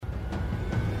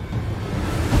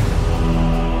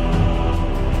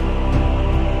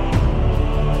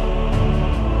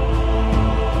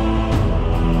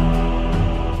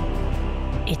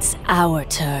our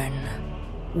turn.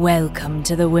 Welcome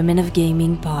to the Women of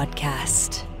Gaming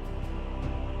podcast.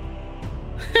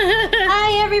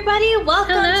 Hi, everybody.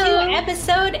 Welcome Hello. to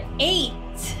episode 8.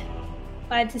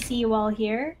 Glad to see you all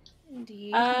here.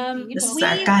 Indeed. This is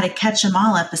our Gotta Catch 'Em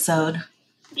All episode.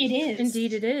 It is.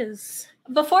 Indeed, it is.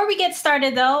 Before we get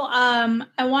started, though,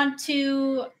 I want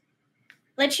to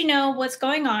let you know what's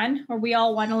going on, or we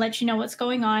all want to let you know what's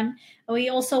going on. We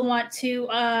also want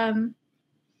to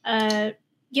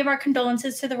give our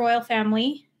condolences to the royal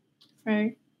family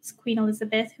for Queen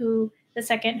Elizabeth II,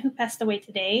 who passed away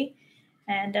today,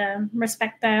 and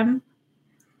respect them.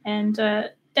 And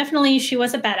definitely, she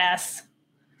was a badass.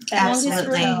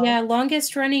 Absolutely.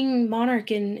 Longest running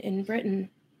monarch in Britain.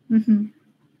 Mm-hmm.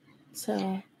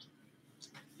 So,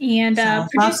 and lots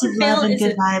of producer love Phil and is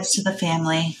good vibes to the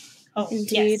family. Oh,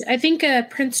 indeed. yes. I think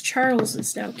Prince Charles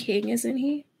is now king, isn't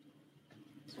he?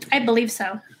 I believe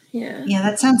so. Yeah. Yeah,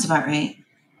 that sounds about right.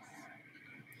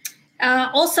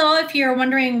 Also, if you're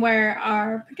wondering where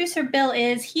our producer Bill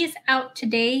is, he's out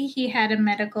today. He had a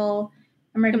medical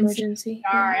emergency.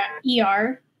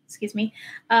 ER, excuse me.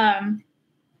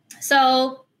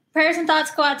 So prayers and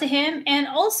thoughts go out to him. And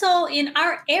also in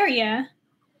our area,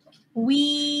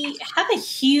 we have a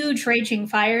huge raging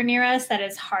fire near us that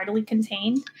is hardly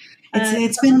contained.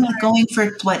 It's been going for,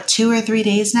 2 or 3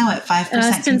 days now at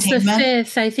 5% Since containment? the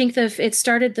 5th. I think it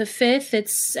started the 5th.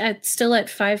 It's still at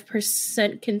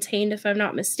 5% contained, if I'm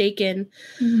not mistaken.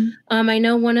 Mm-hmm. I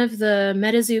know one of the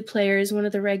MetaZoo players, one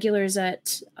of the regulars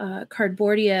at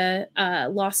Cardboardia,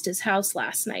 lost his house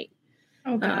last night.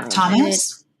 Oh, God.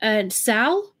 Thomas? And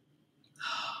Sal?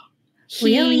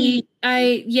 Really?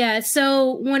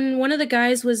 So when one of the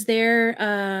guys was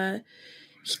there,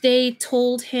 they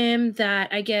told him that,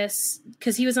 I guess,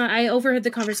 because I overheard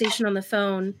the conversation on the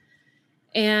phone,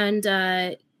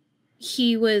 and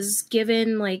he was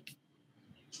given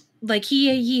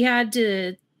he had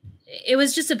to. It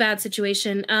was just a bad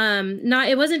situation.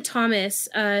 It wasn't Thomas.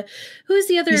 Who is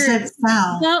the other? You said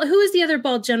Sal. Well, who is the other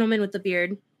bald gentleman with the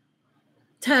beard?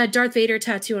 Darth Vader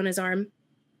tattoo on his arm.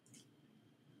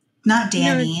 Not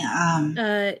Danny.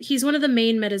 He's one of the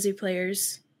main MetaZoo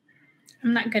players.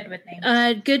 I'm not good with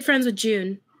names. Good friends with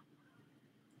June.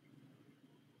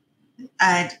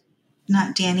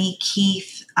 Not Danny.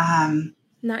 Keith.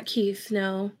 Not Keith,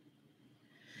 no.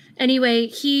 Anyway,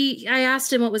 I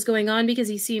asked him what was going on because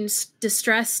he seems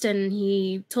distressed, and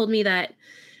he told me that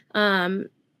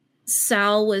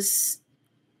Sal was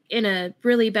in a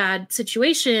really bad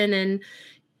situation, and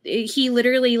he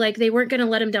literally, they weren't going to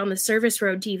let him down the service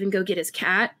road to even go get his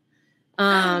cat.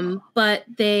 But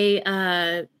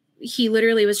he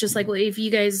literally was just like, well, if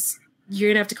you guys, you're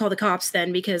going to have to call the cops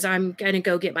then, because I'm going to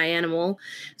go get my animal.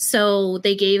 So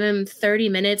they gave him 30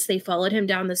 minutes. They followed him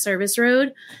down the service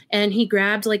road, and he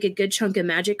grabbed a good chunk of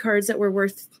magic cards that were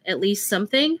worth at least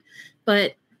something.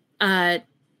 But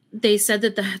they said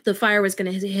that the fire was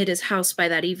going to hit his house by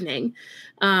that evening.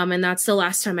 And that's the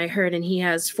last time I heard. And he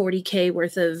has $40,000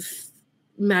 worth of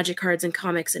magic cards and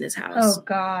comics in his house. Oh,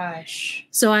 gosh.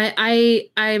 So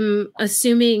I'm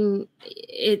assuming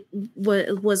it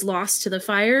was lost to the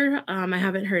fire. I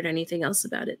haven't heard anything else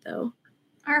about it, though.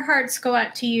 Our hearts go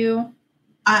out to you.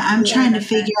 I'm trying to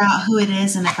figure out who it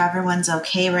is and if everyone's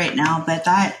okay right now. But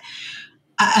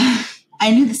I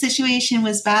knew the situation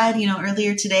was bad,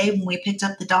 earlier today when we picked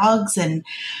up the dogs. And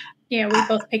yeah, we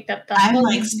both picked up dogs.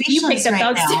 I'm speechless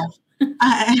right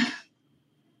now.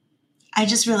 I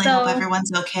just really hope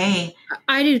everyone's okay.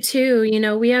 I do too.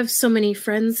 We have so many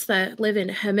friends that live in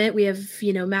Hemet. We have,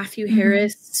 Matthew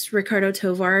Harris, Ricardo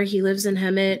Tovar. He lives in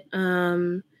Hemet.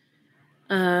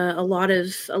 A lot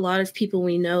of people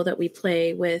we know that we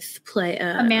play with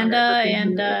Amanda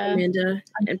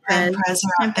and Prez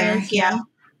are out there.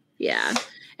 Yeah.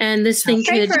 And this thing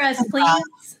pray for us,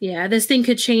 please. Yeah, this thing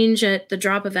could change at the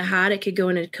drop of a hat. It could go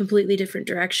in a completely different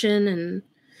direction, and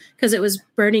because it was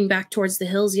burning back towards the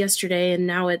hills yesterday, and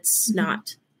now it's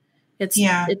not.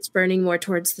 It's burning more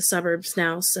towards the suburbs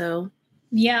now. So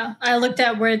yeah, I looked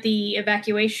at where the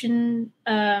evacuation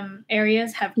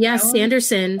areas have. Yeah,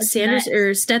 grown. Sanders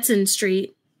or Stetson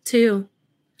Street too.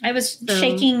 I was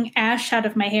shaking ash out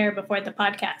of my hair before the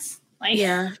podcast.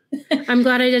 Yeah, I'm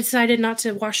glad I decided not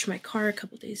to wash my car a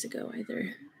couple days ago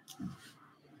either.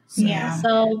 Yeah.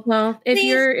 So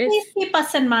please keep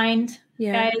us in mind.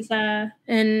 Yeah. Guys,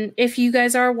 and if you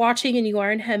guys are watching and you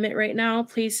are in Hemet right now,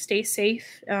 please stay safe.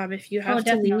 If you have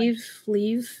to leave.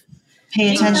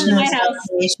 Pay attention to those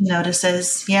evacuation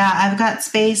notices. Yeah, I've got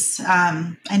space.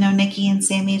 I know Nikki and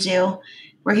Sammy do.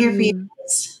 we're here for you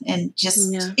guys. And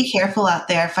just be careful out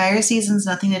there. Fire season's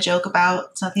nothing to joke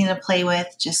about. It's nothing to play with.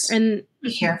 Just be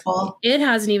careful. It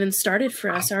hasn't even started for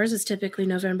us. Ours is typically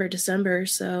November, December.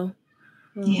 So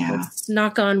let's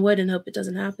knock on wood and hope it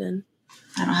doesn't happen.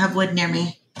 I don't have wood near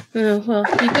me. Oh, well,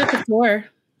 you've got the floor.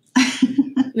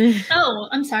 Oh,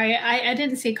 I'm sorry. I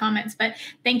didn't see comments, but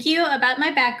thank you about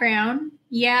my background.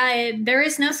 Yeah, there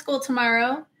is no school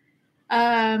tomorrow.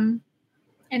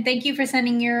 And thank you for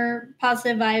sending your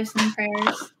positive vibes and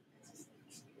prayers.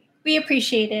 We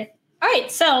appreciate it. All right,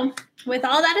 so with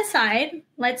all that aside,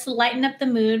 let's lighten up the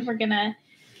mood. We're going to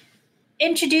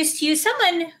introduce to you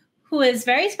someone who is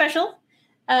very special.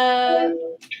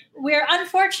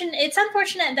 It's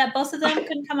unfortunate that both of them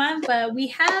couldn't come on, but we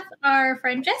have our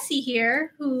friend Jessie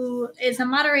here, who is a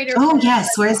moderator. Oh,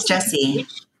 yes. Where's Jessie?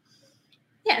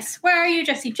 Yes. Where are you,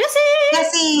 Jessie? Jessie!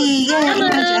 Jessie! Hello,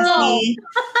 Jessie.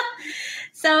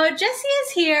 So Jessie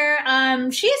is here.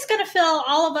 She's going to fill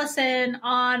all of us in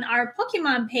on our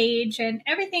Pokemon page and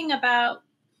everything about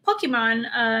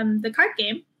Pokemon, the card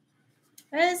game.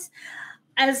 As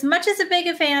much as a big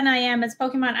a fan I am as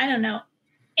Pokemon, I don't know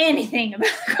anything about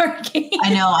the card game.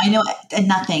 I know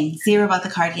nothing. Zero about the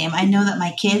card game. I know that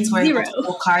my kids were able to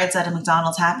pull cards out of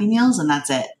McDonald's Happy Meals, and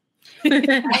that's it.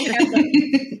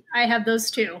 I have those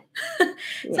too. So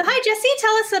hi, Jessie.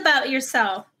 Tell us about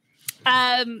yourself.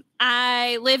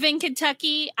 I live in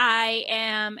Kentucky. I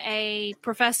am a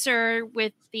professor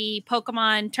with the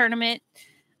Pokemon tournament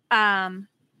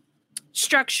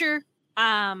structure.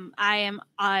 I am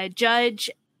a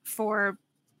judge for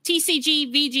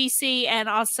TCG, VGC, and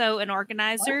also an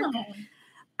organizer,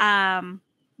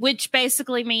 which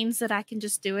basically means that I can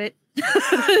just do it. Do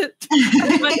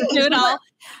it all.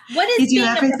 What is being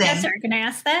a professor? Can I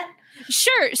ask that?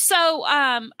 Sure. So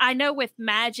I know with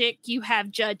Magic, you have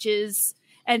judges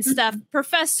and stuff.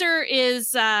 Professor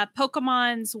is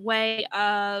Pokemon's way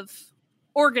of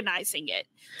organizing it.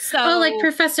 So, like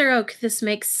Professor Oak, this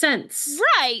makes sense.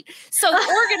 Right. So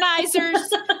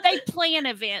organizers, they plan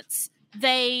events.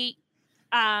 They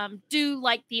do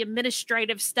like the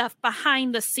administrative stuff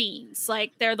behind the scenes.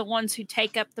 Like they're the ones who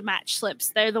take up the match slips.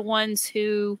 They're the ones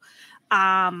who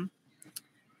plan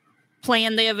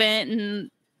the event and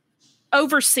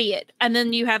oversee it. And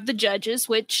then you have the judges,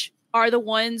 which are the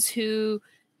ones who,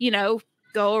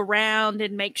 go around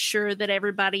and make sure that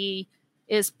everybody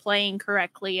is playing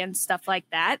correctly and stuff like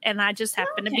that. And I just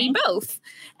happen to be both.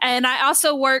 And I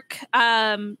also work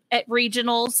at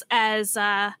regionals as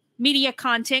media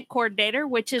content coordinator,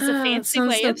 which is a fancy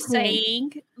way of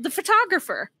saying the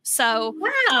photographer. So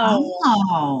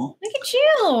wow, look at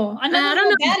you! I don't know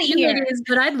what it is,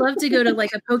 but I'd love to go to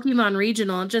like a Pokemon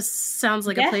regional. It just sounds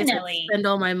like a place to spend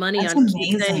all my money on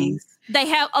cute things.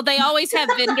 They always have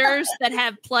vendors that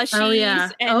have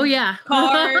plushies and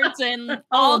cards and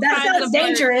all kinds of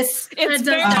dangerous. It's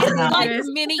very like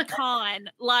mini con.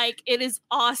 Like it is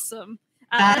awesome.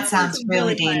 That sounds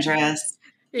really dangerous.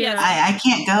 Yeah, I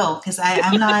can't go because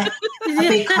I'm not a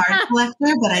big card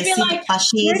collector, but I see the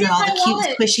plushies and all the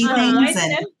cute squishy things.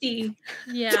 And empty.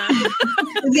 Yeah.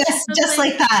 Yes, just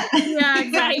like that. Yeah,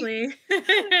 exactly.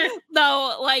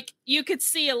 Though, like you could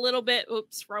see a little bit.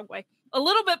 Oops, wrong way. A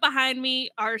little bit behind me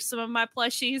are some of my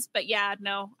plushies, but yeah,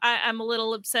 no, I'm a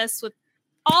little obsessed with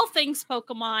all things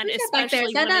Pokemon. Especially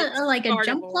is that a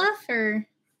jump fluff or?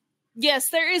 Yes,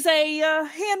 there is a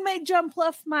handmade jump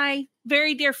fluff my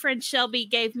very dear friend Shelby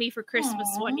gave me for Christmas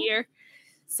one year.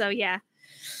 So, yeah.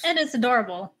 And it's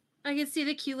adorable. I can see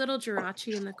the cute little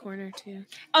Jirachi in the corner, too.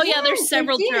 Oh, yeah, there's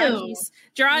several Jirachis.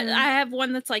 I have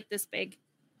one that's like this big.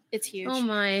 It's huge. Oh,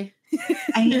 my.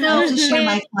 I know to share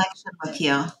my collection with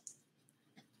you.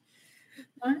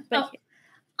 But,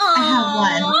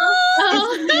 I have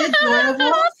one. Isn't he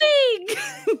adorable?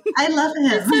 I love him.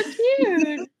 That's so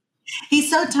cute. He's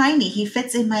so tiny. He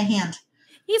fits in my hand.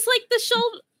 He's like the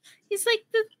shoulder. He's like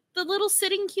the little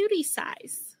sitting cutie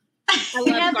size. I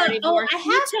love Gardevoir. I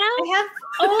have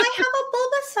a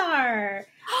Bulbasaur.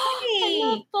 I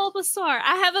love Bulbasaur.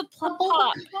 I have a Plump.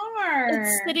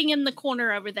 It's sitting in the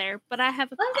corner over there, but I have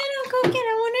a. I'm gonna go get.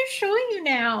 I want to show you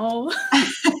now.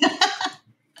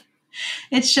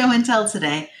 It's show and tell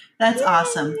today. That's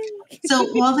awesome. So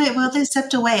while they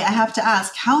stepped away, I have to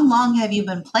ask, how long have you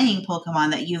been playing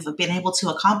Pokemon that you've been able to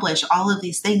accomplish all of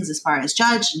these things as far as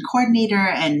judge and coordinator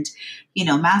and,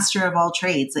 master of all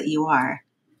trades that you are?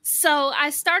 So I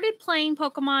started playing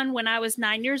Pokemon when I was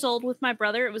 9 years old with my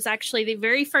brother. It was actually the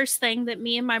very first thing that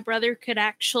me and my brother could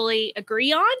actually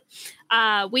agree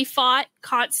on. We fought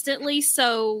constantly,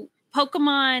 so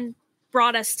Pokemon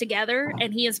brought us together,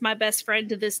 and he is my best friend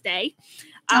to this day.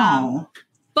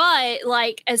 But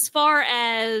like as far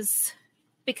as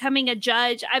becoming a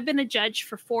judge. I've been a judge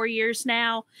for 4 years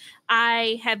now.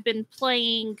 I have been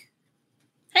playing.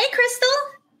 Hey, Crystal.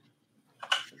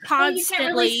 Constantly. You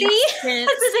can't really see.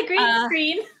 Since, This is a green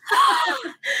screen.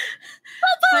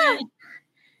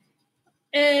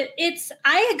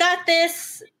 I got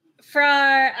this for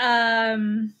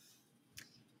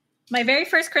my very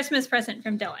first Christmas present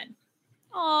from Dylan.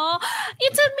 Aw,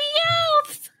 it's a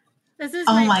Meowth. This is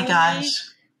Oh my gosh.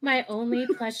 my only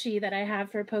plushie that I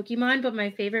have for Pokemon, but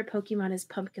my favorite Pokemon is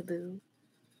Pumpkaboo.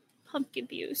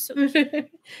 Pumpkaboo. So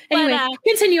Anyway,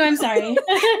 continue. I'm sorry. no,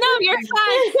 you're fine.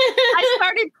 I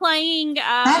started playing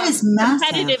That is massive.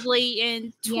 competitively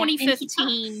in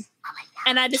 2015,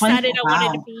 and I 20 decided I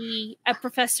wanted to wow. be a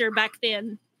professor back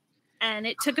then. And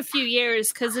it took a few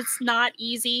years because it's not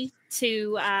easy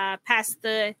to pass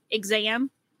the exam.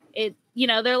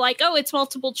 They're like, oh, it's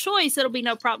multiple choice. It'll be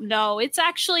no problem. No, it's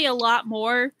actually a lot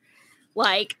more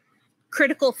like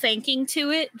critical thinking to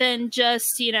it than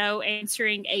just,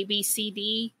 answering A, B, C,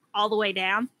 D all the way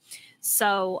down.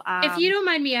 So if you don't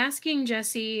mind me asking,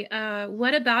 Jesse,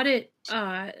 what about it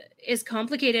is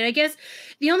complicated? I guess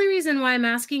the only reason why I'm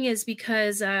asking is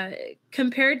because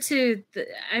compared to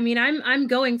I'm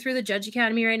going through the Judge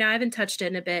Academy right now. I haven't touched it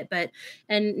in a bit,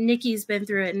 and Nikki's been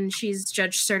through it and she's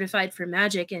judge certified for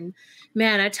Magic. And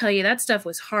man, I tell you, that stuff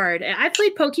was hard. I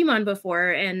played Pokemon before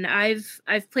and I've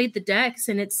played the decks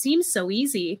and it seems so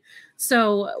easy.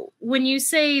 So when you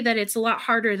say that it's a lot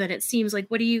harder than it seems, like,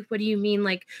 what do you mean?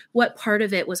 Like, what part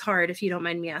of it was hard, if you don't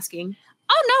mind me asking?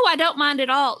 Oh, no, I don't mind at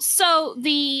all. So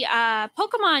the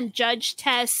Pokemon Judge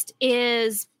Test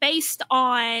is based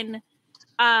on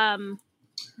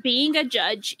being a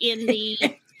judge in the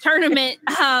tournament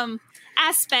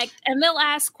aspect, and they'll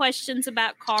ask questions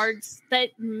about cards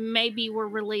that maybe were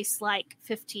released like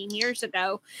 15 years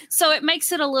ago. So it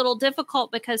makes it a little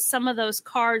difficult because some of those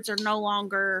cards are no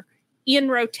longer in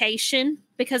rotation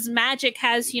because Magic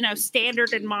has,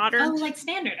 standard and modern. Oh, like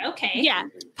standard. Okay. Yeah.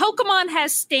 Pokemon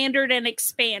has standard and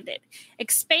expanded.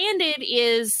 Expanded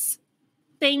is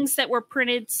things that were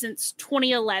printed since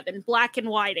 2011, black and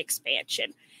white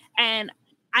expansion. And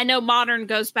I know modern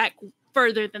goes back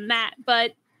further than that,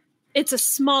 but it's a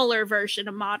smaller version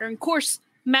of modern. Of course,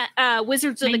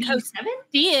 Wizards of the Coast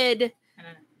did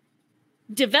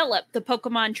develop the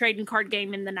Pokemon trading card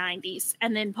game in the 90s,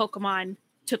 and then Pokemon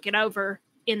took it over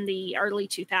in the early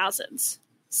 2000s.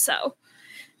 So,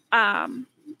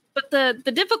 but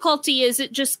the difficulty is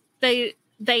it just they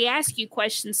ask you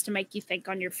questions to make you think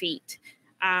on your feet,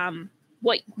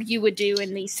 what you would do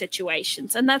in these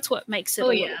situations, and that's what makes it a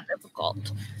little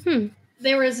difficult.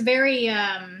 There was very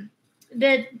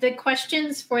the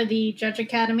questions for the Judge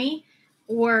Academy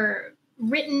were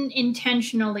written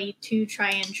intentionally to try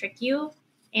and trick you.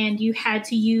 And you had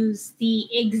to use the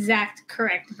exact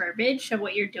correct verbiage of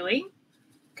what you're doing.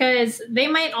 Because they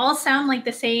might all sound like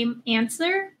the same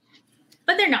answer,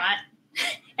 but they're not.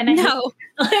 And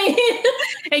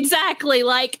exactly.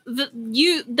 Like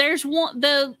there's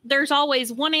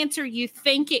always one answer you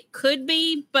think it could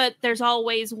be, but there's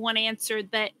always one answer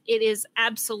that it is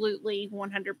absolutely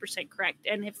 100% correct.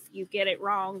 And if you get it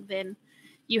wrong, then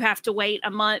you have to wait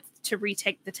a month to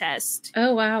retake the test.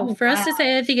 Oh, wow. For us to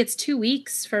say, I think it's 2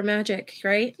 weeks for Magic,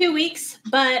 right? 2 weeks.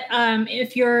 But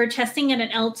if you're testing at an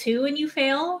L2 and you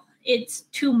fail, it's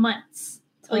 2 months.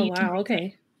 Oh, wow.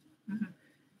 Okay.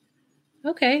 Mm-hmm.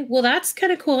 Okay. Well, that's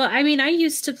kind of cool. I mean, I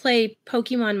used to play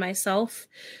Pokemon myself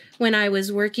when I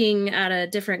was working at a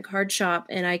different card shop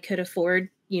and I could afford,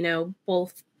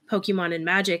 both Pokemon and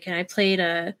Magic. And I played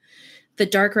the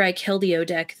Darkrai Keldeo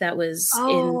deck that was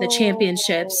in the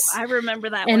championships. I remember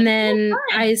that and one. Then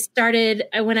I started,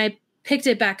 when I picked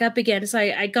it back up again, so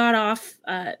I got off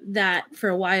that for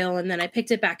a while, and then I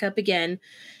picked it back up again,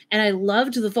 and I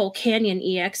loved the Volcanion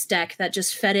EX deck that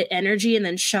just fed it energy and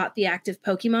then shot the active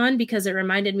Pokemon, because it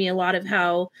reminded me a lot of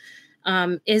how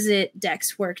Izzet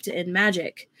decks worked in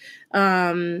Magic. But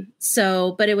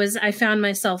I found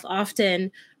myself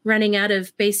often running out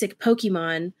of basic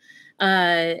Pokemon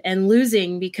and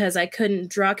losing because I couldn't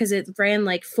draw, because it ran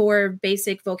like 4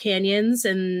 basic Volcanions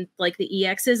and like the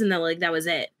EXs, and that was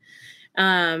it.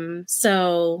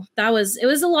 So it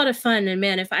was a lot of fun. And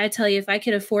man, if I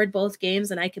could afford both games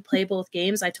and I could play both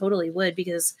games, I totally would,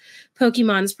 because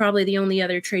Pokemon's probably the only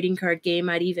other trading card game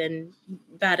I'd even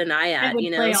bat an eye at. I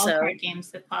would play all card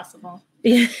games if possible.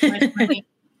 Yeah.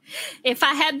 If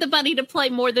I had the money to play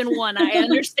more than one, I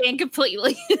understand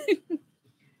completely.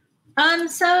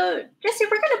 So Jesse, we're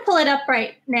going to pull it up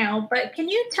right now, but can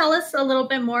you tell us a little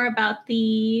bit more about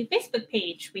the Facebook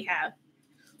page we have?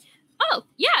 Oh,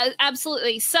 yeah,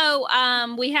 absolutely. So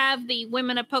we have the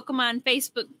Women of Pokemon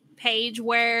Facebook page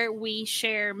where we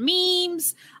share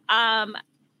memes.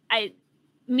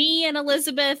 Me and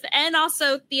Elizabeth, and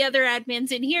also the other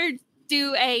admins in here,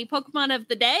 do a Pokemon of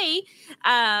the day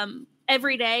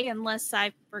every day, unless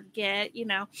I forget,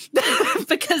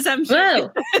 because I'm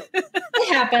sure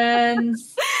it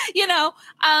happens.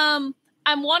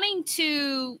 I'm wanting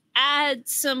to add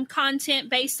some content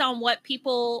based on what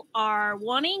people are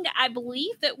wanting. I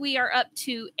believe that we are up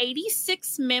to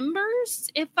 86 members,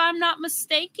 if I'm not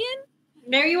mistaken.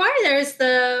 There you are. There's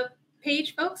the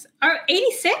page, folks. Are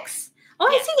 86? Oh,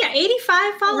 I see. Yeah,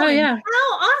 85 following. Oh, yeah.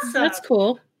 How awesome. That's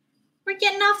cool. We're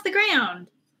getting off the ground.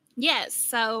 Yes.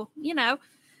 So,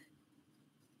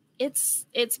 it's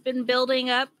been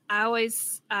building up. I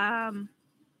always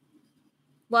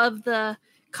love the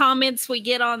comments we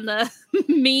get on the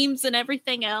memes and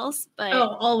everything else. But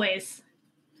always.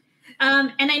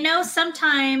 And I know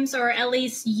sometimes, or at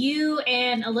least you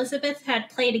and Elizabeth had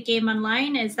played a game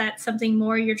online. Is that something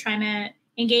more you're trying to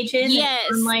engage in? Yes,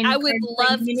 I would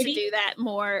love to do that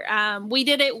more. We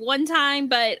did it one time,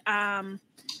 but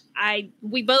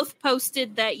we both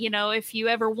posted that, if you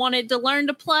ever wanted to learn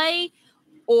to play,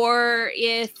 or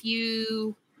if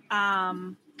you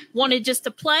wanted just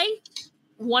to play,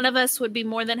 one of us would be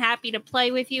more than happy to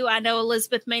play with you. I know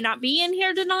Elizabeth may not be in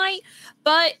here tonight,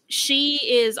 but she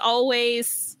is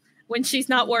always, when she's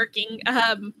not working,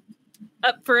 up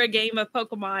for a game of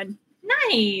Pokemon.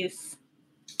 Nice.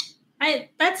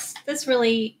 That's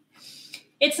really,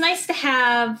 it's nice to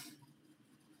have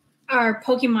our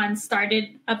Pokemon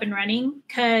started up and running,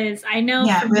 because I know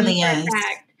it really is.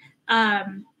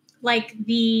 Like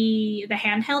the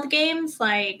handheld games,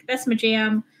 like that's my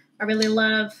jam. I really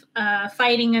love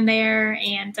fighting in there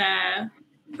and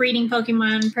breeding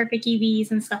Pokemon, perfect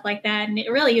EVs and stuff like that. And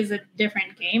it really is a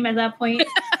different game at that point.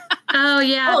 Oh,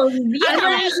 yeah.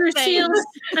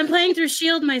 I'm playing through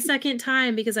Shield my second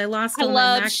time because I lost all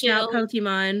my maxed out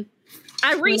Pokemon.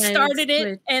 I restarted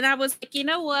it and I was like, you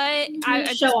know what? I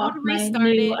show just off want to my restart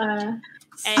new, it.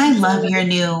 I love your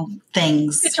new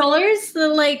things. Controllers, the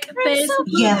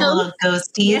little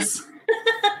ghosties.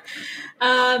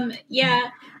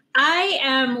 Yeah. I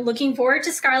am looking forward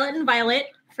to Scarlet and Violet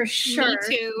for sure. Me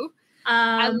too.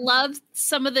 I love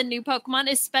some of the new Pokemon,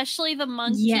 especially the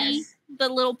monkey, the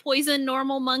little poison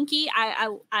normal monkey. I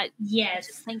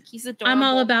just think he's adorable. I'm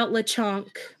all about Lechonk.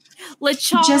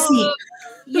 Jessie.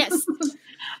 Yes.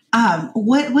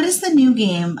 What is the new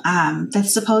game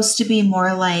that's supposed to be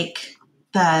more like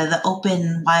the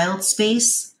open wild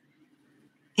space?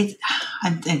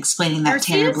 I'm explaining that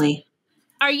terribly.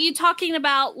 Are you talking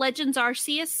about Legends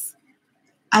Arceus?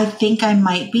 I think I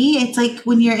might be. It's like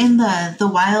when you're in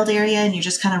the wild area and you're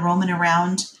just kind of roaming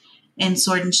around in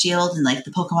Sword and Shield and like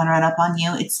the Pokemon run up on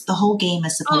you. It's the whole game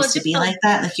is supposed to be like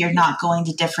that. Like you're not going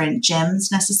to different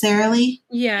gyms necessarily.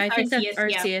 Yeah, I think that's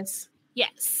Arceus. Yeah.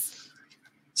 Yes.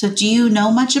 So do you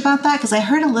know much about that? Because I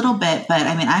heard a little bit, but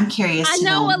I mean, I'm curious to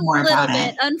know more about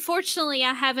it. Unfortunately,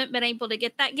 I haven't been able to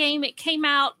get that game. It came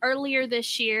out earlier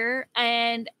this year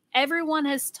and everyone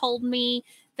has told me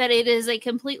that it is a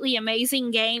completely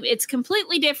amazing game. It's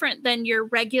completely different than your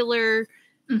regular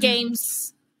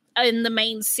games in the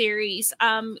main series.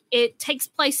 It takes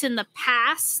place in the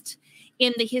past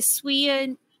in the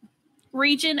Hisuian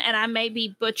region, and I may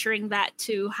be butchering that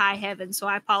to high heaven, so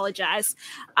I apologize.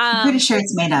 I'm pretty sure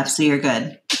it's made up, so you're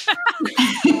good.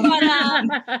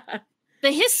 But the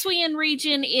Hisuian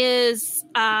region is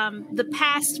the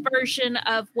past version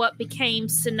of what became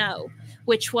Sinnoh,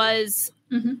 which was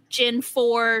Gen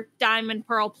 4 Diamond,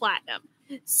 Pearl, Platinum.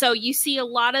 So you see a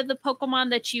lot of the Pokemon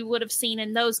that you would have seen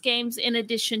in those games, in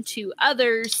addition to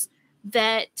others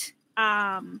that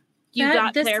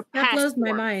got their past. That blows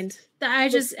my mind.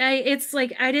 It's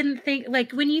like, I didn't think,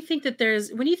 like, when you think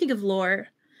of lore,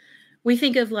 we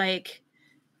think of like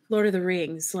Lord of the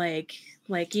Rings, like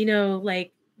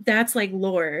that's like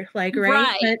lore, like,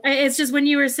 right? But it's just, when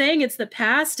you were saying it's the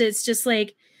past, it's just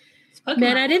like,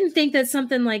 man, I didn't think that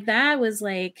something like that was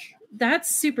like,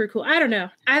 that's super cool. I don't know.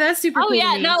 That's super cool. Oh,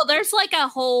 yeah. No, there's like a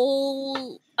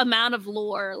whole amount of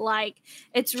lore. Like,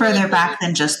 it's further really back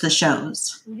than just the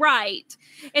shows. Right.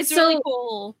 It's really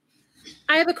cool.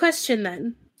 I have a question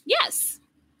then. Yes.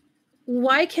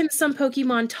 Why can some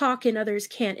Pokemon talk and others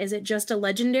can't? Is it just a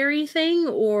legendary thing,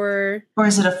 or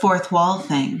is it a fourth wall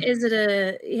thing? It's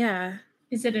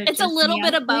a little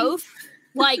bit of both.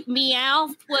 Like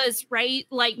Meowth was raised,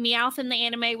 like Meowth in the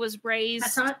anime was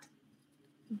raised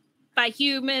by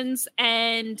humans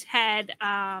and had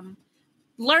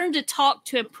learned to talk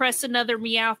to impress another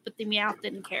Meowth, but the Meowth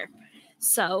didn't care.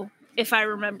 So, if I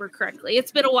remember correctly,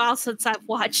 it's been a while since I've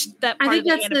watched that part of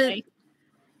the anime.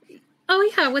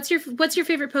 Oh yeah, what's your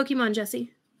favorite Pokemon,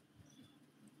 Jessie?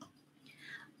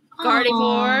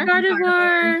 Gardevoir.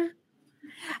 Gardevoir.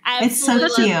 It's so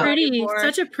Absolutely cute. love Gardevoir.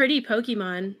 Such a pretty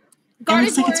Pokemon. It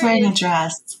looks like it's wearing a is-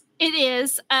 dress. It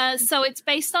is. So it's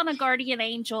based on a guardian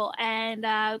angel, and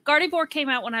Gardevoir came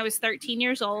out when I was 13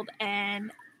 years old,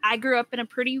 and I grew up in a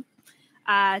pretty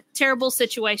terrible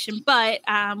situation. But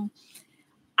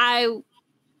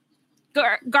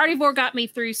Gardevoir got me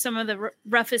through some of the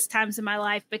roughest times in my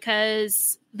life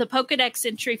because the Pokedex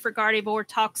entry for Gardevoir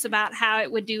talks about how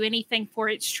it would do anything for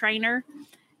its trainer,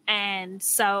 and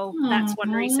so that's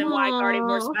one reason why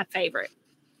Gardevoir's my favorite.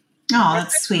 Oh,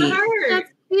 that's sweet. That's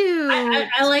cute.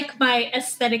 I like my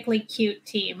aesthetically cute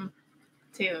team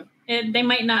too. And they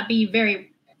might not be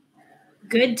very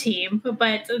good team,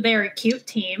 but they're a cute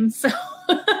team. So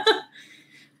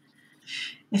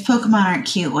If Pokemon aren't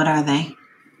cute, what are they?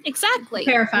 Exactly.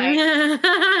 terrifying. They're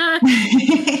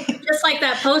Just like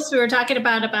that post we were talking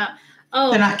about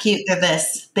not cute. They're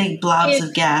this big blobs It-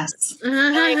 of gas.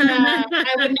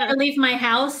 I would never leave my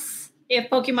house if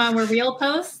Pokemon were real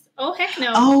posts. Oh heck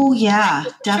no. Oh yeah,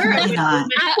 Sure, definitely not.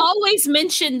 I always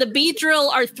mention the Beedrill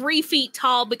are 3 feet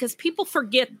tall because people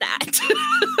forget that.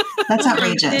 That's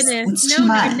outrageous. Goodness. It's too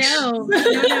much. No.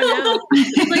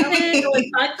 Like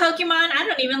bug Pokemon, I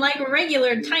don't even like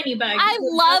regular tiny bugs. I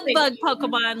love bug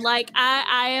Pokemon. Like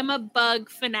I am a bug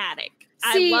fanatic.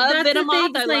 See, I love that's the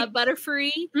Venomoth. thing, I like- love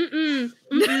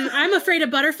Butterfree. I'm afraid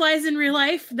of butterflies in real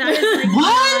life. That is like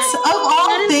What? Of all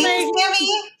That is things, like- Sammy?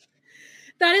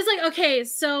 That is like, okay,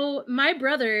 so my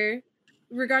brother,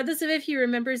 regardless of if he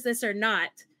remembers this or not,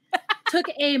 took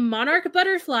a monarch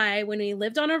butterfly when we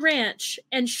lived on a ranch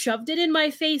and shoved it in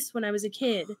my face when I was a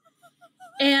kid.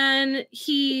 And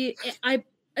I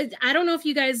don't know if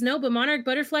you guys know, but monarch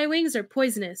butterfly wings are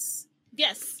poisonous.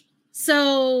 Yes.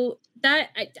 So that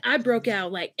I broke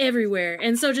out like everywhere.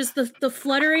 And so just the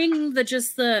fluttering, no.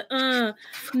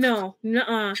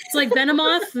 It's like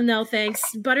Venomoth, no thanks.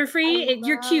 Butterfree,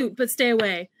 you're cute, but stay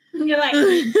away. You're like,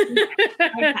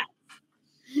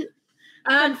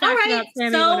 Fun fact all right, about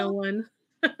Sammy so 101.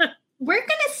 we're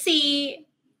gonna see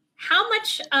how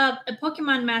much of a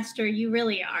Pokemon master you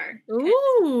really are.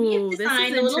 Ooh, You've this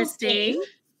designed is a little interesting. thing,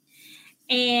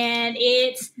 and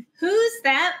it's who's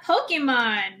that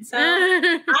Pokemon? So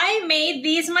I made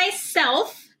these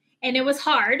myself, and it was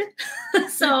hard.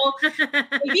 So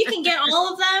if you can get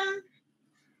all of them,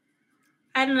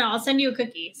 I don't know. I'll send you a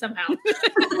cookie somehow.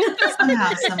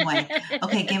 Somehow, some way.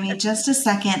 Okay, give me just a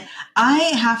second. I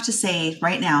have to say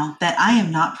right now that I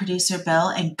am not producer Bill,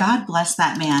 and God bless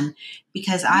that man,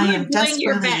 because I You're am doing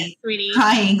your best, desperately sweetie.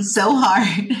 trying so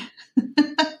hard.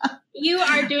 You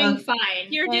are doing fine.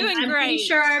 You're And doing I'm pretty great.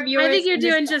 sure our viewers I think you're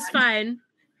doing understand. just fine.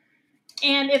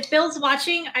 And if Bill's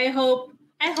watching, I hope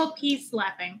he's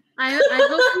laughing. I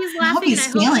hope he's laughing. he's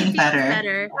and I hope feeling he feels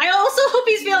better. I also hope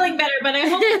he's feeling better, but I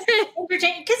hope it's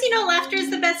entertaining because laughter is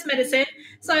the best medicine.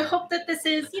 So I hope that this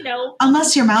is,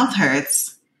 Unless your mouth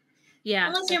hurts. Yeah,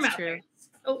 unless that's your mouth true. hurts.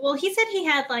 Oh, well, he said he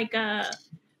had like a It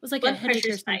was like blood a headache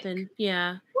pressure or spike. something.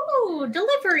 Yeah. ooh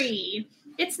delivery.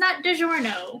 It's not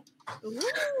DiGiorno.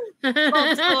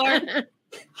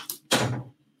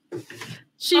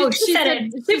 She said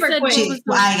it super quick.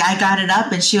 I got it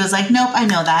up, and she was like, "Nope, I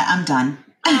know that. I'm done."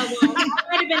 Well, I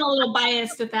might have been a little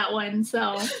biased with that one.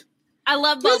 So I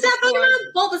love who's that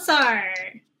Bulbasaur. Pokemon?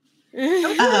 Bulbasaur.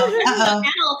 Uh-oh.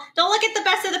 Panel. Don't look at the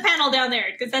best of the panel down there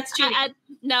because that's cheating.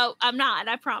 No, I'm not.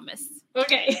 I promise.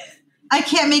 Okay, I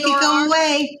can't make it go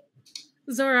away.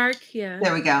 Zoroark, yeah.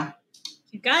 There we go.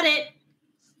 you got it.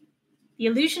 The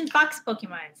Illusion Fox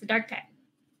Pokemon. It's a dark type.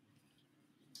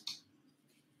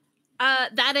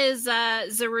 That is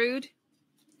Zarude.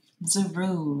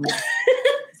 Zarude.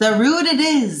 Zarude it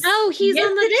is. Oh, he's Yes,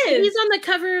 on the it is. he's on the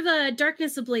cover of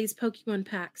Darkness Ablaze Pokemon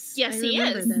packs. Yes, I he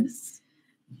remember is. This.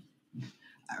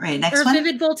 All right, next Or one.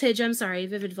 Vivid Voltage. I'm sorry,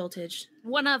 Vivid Voltage.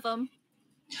 One of them.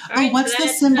 All right, what's so the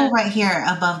that's, symbol right here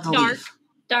above the dark. leaf?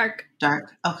 Dark.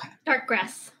 Dark. Okay. Dark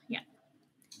grass. Yeah.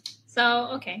 So,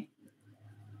 okay.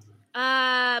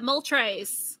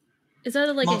 Moltres. Is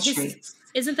that like Moltres.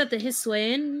 Isn't that the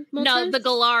Hisuian? No, Moltres? the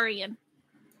Galarian.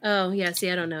 Oh yeah. See,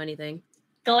 I don't know anything.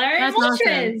 Galarian That's awesome.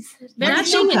 Moltres. Where That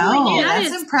did you thing is- go? that That's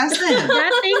is- impressive.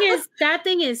 that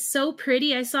thing is so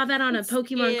pretty. I saw that on a It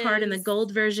Pokemon card in the is.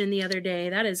 gold version the other day.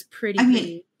 That is pretty I mean,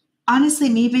 pretty. Honestly,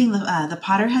 me being the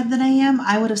Potterhead that I am,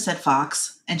 I would have said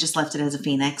fox and just left it as a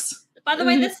phoenix. By the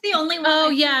way, this is the only one Oh,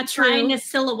 I'm yeah, trying true. a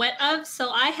silhouette of, so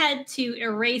I had to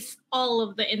erase all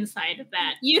of the inside of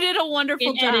that You did a wonderful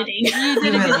in job. editing. You You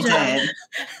did a really good job.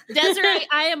 did. Desiree,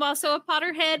 I am also a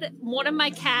Potterhead. One of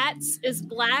my cats is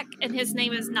black, and his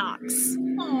name is Knox.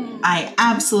 Oh, I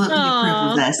absolutely approve Aw,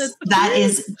 of this. that's That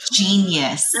is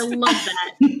genius. I love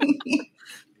that.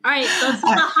 All right, so this is the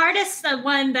hardest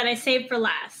one that I saved for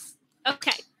last.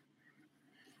 Okay.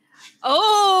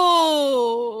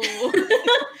 Oh.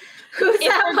 Who's If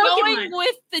that we're going Pokemon?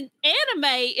 with the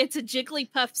anime, it's a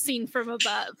Jigglypuff scene from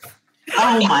above.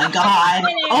 Oh my god.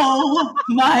 Oh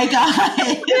my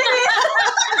god.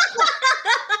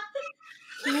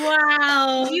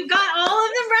 Wow. You got all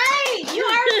of them right. You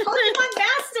are a Pokemon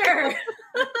master.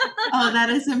 Oh, that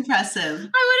is impressive.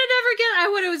 I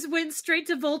would have went straight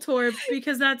to Voltorb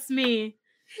because that's me.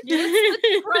 It's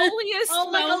the trolliest Oh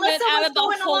my God, moment Alyssa out was of the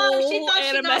going whole along. She thought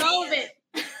anime. she got all of it.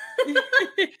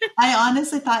 I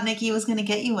honestly thought Nikki was going to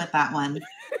get you with that one.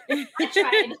 I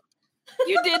tried.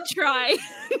 You did try.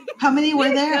 How many were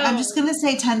there? go. I'm just going to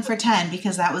say 10 for 10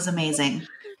 because that was amazing.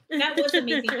 That was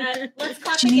amazing. Let's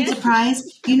clap She needs a again.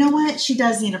 prize. You know what? She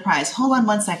does need a prize. Hold on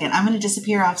one second. I'm going to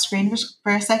disappear off screen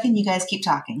for a second. You guys keep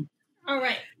talking. All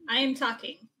right, I am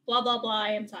talking. Blah blah blah.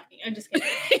 I am talking. I'm just kidding.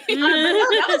 But no,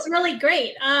 that was really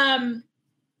great. I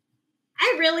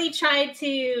really tried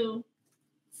to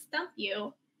stump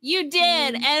you. You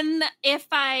did. And if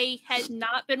I had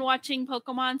not been watching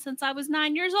Pokemon since I was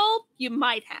 9 years old, you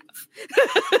might have.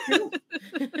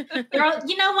 Girl,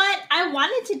 you know what? I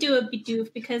wanted to do a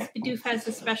Bidoof because Bidoof has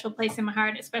a special place in my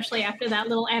heart, especially after that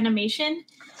little animation.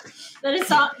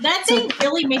 That thing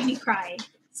really made me cry.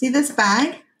 See this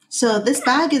bag? So this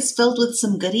bag is filled with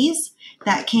some goodies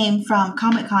that came from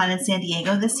Comic-Con in San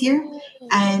Diego this year.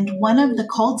 And one of the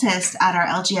cultists at our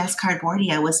LGS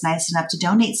Cardboardia was nice enough to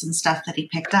donate some stuff that he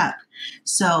picked up.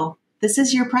 So this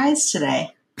is your prize today.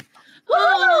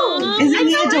 Woo! Isn't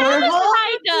he adorable?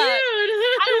 I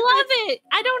love it.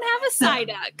 I don't have a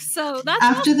Psyduck, so that's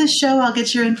After the show, I'll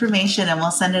get your information and we'll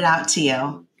send it out to you.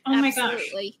 Oh my gosh.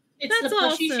 absolutely. It's That's the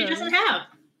plushie she awesome. doesn't have.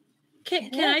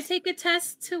 Can I take a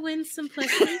test to win some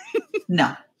plushie?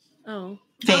 No, Oh.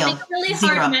 I'll fail. make a really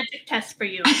Zero. hard magic test for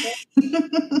you.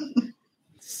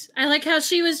 I like how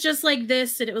she was just like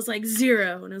this and it was like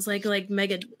 0 and it was like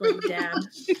mega like dab.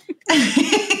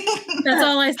 That's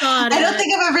all I saw. I don't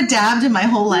think I've ever dabbed in my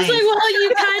whole I life. was like, well,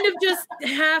 you kind of just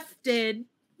half did.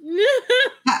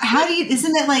 How do you?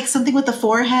 Isn't it like something with the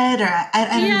forehead, or I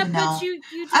don't yeah, even know. but you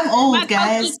I'm My old, Poke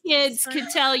guys. kids could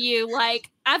tell you, like,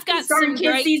 I've got Sorry, some kids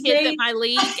great these kids days. at my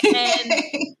league,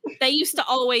 and they used to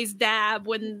always dab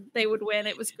when they would win.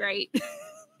 It was great.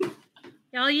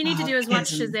 all you need to Oh, do is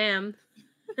watch kids and- Shazam.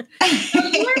 So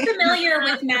you are familiar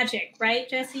with magic, right,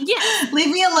 Jesse? Yes. Leave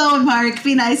me alone, Mark.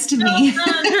 Be nice to So, me.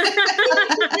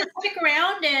 stick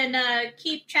around and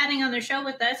keep chatting on the show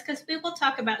with us because we will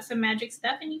talk about some magic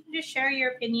stuff and you can just share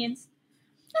your opinions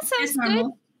That sounds as good.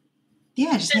 normal.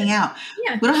 Yeah, just hang out.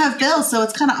 Yeah. We don't have bills, so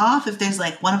it's kind of off if there's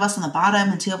like one of us on the bottom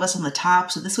and two of us on the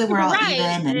top. So this way we're all Right.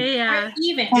 even. And Yeah.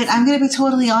 Even. and I'm going to be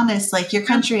totally honest. Like your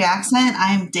country accent,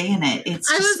 I'm digging it.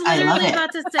 It's I just, was I love literally it.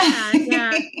 about to say that.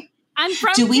 Yeah. I'm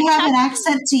from Do we have an Kentucky.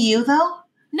 accent to you though?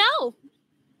 No. Oh,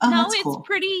 no, that's it's cool.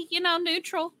 pretty,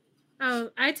 neutral.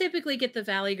 Oh, I typically get the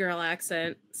Valley Girl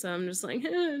accent, so I'm just like,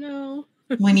 no.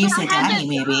 When you say I haven't- daddy,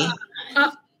 maybe.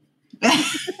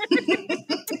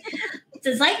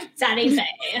 It's like Daddy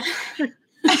Faye.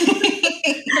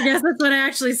 I guess that's what I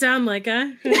actually sound like, huh?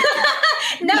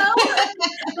 No,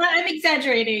 but I'm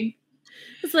exaggerating.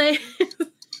 It's like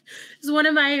one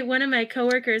of my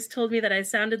coworkers told me that I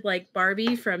sounded like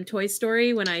Barbie from Toy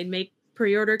Story when I make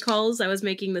pre-order calls. I was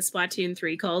making the Splatoon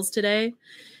 3 calls today.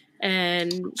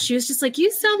 And she was just like,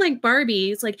 you sound like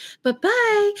Barbie. It's like,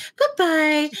 bye-bye,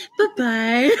 bye-bye,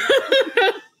 bye-bye.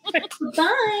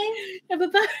 Bye.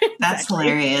 Bye-bye. That's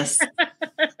hilarious.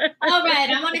 All right,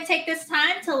 I want to take this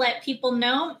time to let people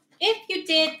know if you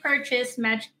did purchase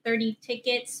Magic 30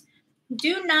 tickets,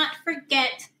 do not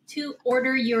forget to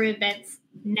order your events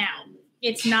now.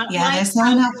 It's not Yeah, like they're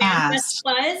selling how out Grand fast. Fest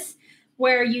was,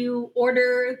 where you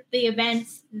order the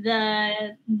events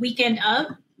the weekend of.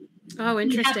 Oh, You have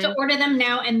interesting. to order them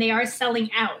now, and they are selling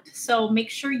out. So make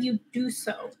sure you do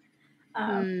so.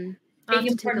 I'll have big to take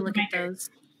a important look at reminder. those.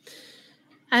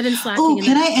 I've been slacking. Oh, in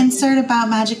can that I insert about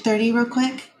Magic 30 real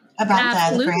quick? About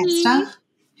the grant Absolutely. stuff?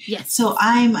 Yes. So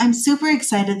I'm super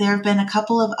excited. There have been a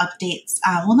couple of updates.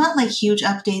 Well, not like huge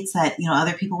updates that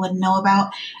other people wouldn't know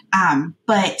about,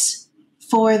 but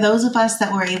for those of us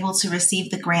that were able to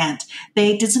receive the grant,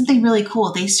 they did something really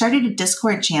cool. They started a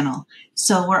Discord channel.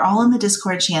 So we're all in the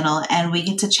Discord channel and we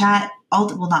get to chat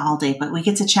not all day, but we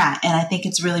get to chat. And I think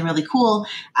it's really, really cool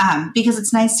because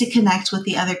it's nice to connect with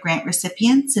the other grant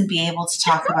recipients and be able to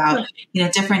talk about,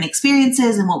 different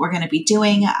experiences and what we're going to be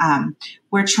doing.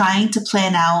 We're trying to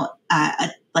plan out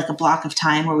a block of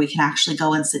time where we can actually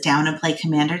go and sit down and play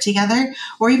Commander together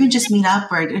or even just meet up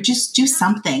or just do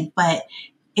something. But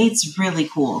it's really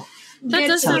cool. That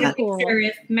does Get a sound cool. picture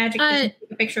if Magic doesn't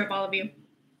take a picture of all of you.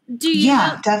 Do you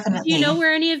definitely. Do you know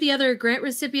where any of the other grant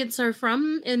recipients are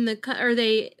from? Are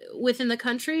they within the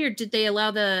country, or did they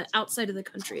allow the outside of the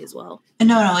country as well?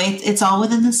 No, it's all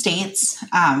within the States.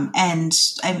 And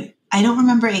I don't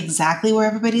remember exactly where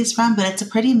everybody's from, but it's a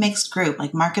pretty mixed group.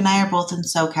 Like Mark and I are both in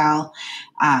SoCal.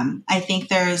 I think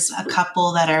there's a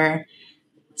couple that are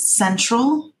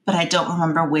central, but I don't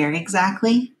remember where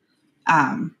exactly.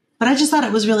 But I just thought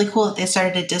it was really cool that they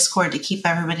started a Discord to keep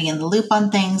everybody in the loop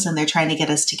on things, and they're trying to get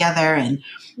us together. And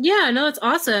yeah, no, it's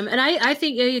awesome. And I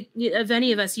think of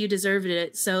any of us, you deserved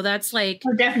it. So that's like,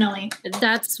 definitely.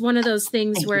 That's one of those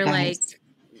things where like,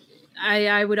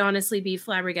 I would honestly be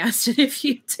flabbergasted if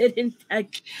you didn't,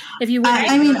 if you wouldn't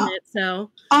have done it.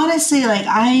 So honestly, like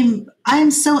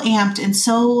I'm so amped and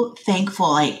so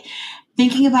thankful. Like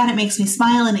thinking about it makes me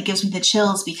smile and it gives me the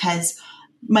chills, because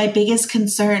my biggest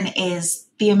concern is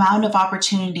the amount of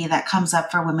opportunity that comes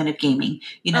up for women of gaming,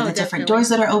 the different doors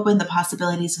that are open, the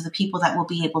possibilities of the people that we'll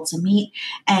be able to meet.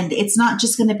 And it's not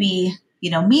just going to be,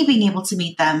 me being able to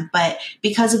meet them, but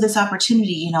because of this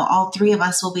opportunity, all three of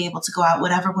us will be able to go out,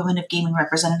 whatever women of gaming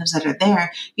representatives that are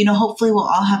there, hopefully we'll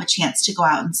all have a chance to go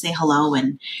out and say hello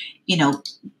and,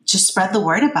 just spread the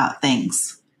word about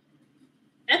things.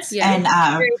 And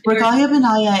Regalia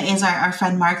Benalia is our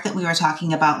friend Mark that we were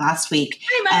talking about last week.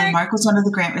 Hi, Mark. And Mark was one of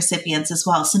the grant recipients as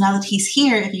well. So now that he's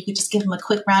here, if you could just give him a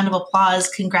quick round of applause.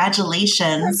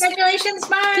 Congratulations. Congratulations,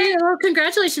 Mark. Dude, well,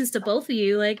 congratulations to both of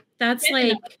you. Like, that's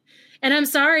like, and I'm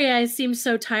sorry I seemed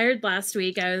so tired last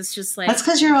week. I was just like... That's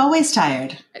because you're always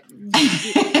tired.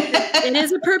 It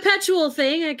is a perpetual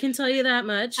thing, I can tell you that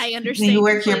much. I understand. You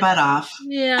work your butt off.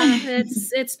 Yeah,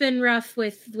 it's been rough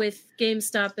with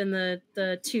GameStop and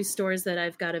the two stores that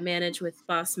I've got to manage with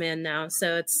Boss Man now.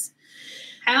 So it's...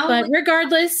 But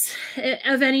regardless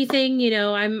of anything,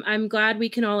 I'm glad we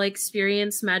can all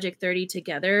experience Magic 30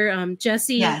 together.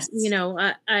 Jesse, yes.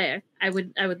 I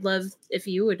would love if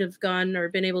you would have gone or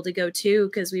been able to go too,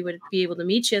 because we would be able to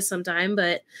meet you sometime.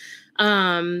 But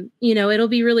it'll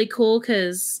be really cool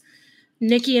because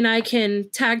Nikki and I can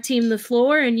tag team the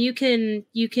floor, and you can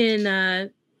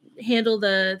handle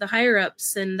the higher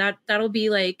ups, and that'll be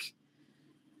like.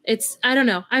 I don't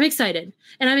know. I'm excited.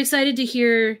 And I'm excited to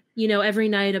hear, every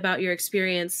night about your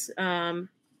experience, after,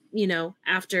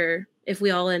 if we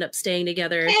all end up staying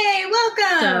together. Hey,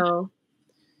 welcome. So,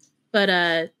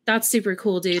 but, that's super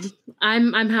cool, dude.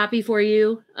 I'm happy for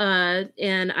you.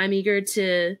 And I'm eager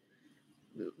to,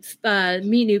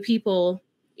 meet new people.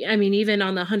 I mean, even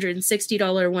on the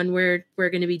 $160 one, we're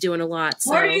going to be doing a lot. So.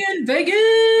 Party in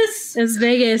Vegas. It's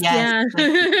Vegas. Yes.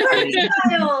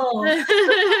 Yeah.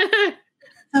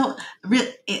 So,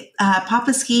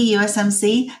 Papa Ski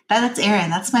USMC, that's Aaron.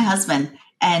 That's my husband.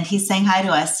 And he's saying hi to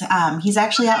us. He's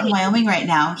actually out in Wyoming right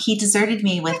now. He deserted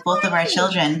me with both of our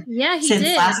children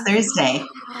since last Thursday.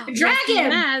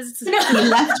 Dragon! He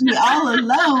left me all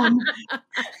alone.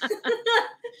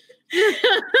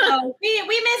 Oh, we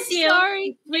miss you.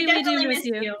 Sorry. We do miss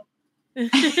you.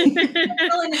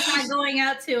 Dylan is not going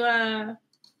out to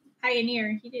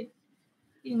Pioneer. He did.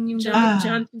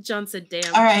 John said,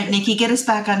 damn. All right, Nikki, get us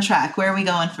back on track. Where are we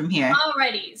going from here?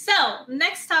 Alrighty. So,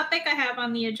 next topic I have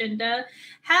on the agenda.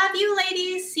 Have you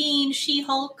ladies seen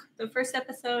She-Hulk, the first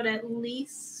episode at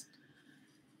least?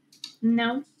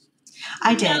 No?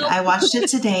 I did. No. I watched it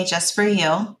today just for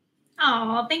you.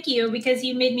 Oh, thank you, because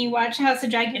you made me watch House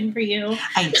of Dragon for you.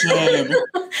 I did.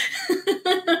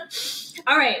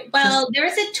 All right. Well,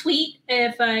 there's a tweet,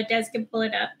 if Des can pull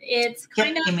it up. It's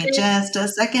kind of... Give me just a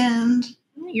second.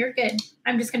 You're good.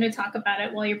 I'm just going to talk about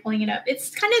it while you're pulling it up. It's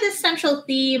kind of the central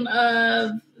theme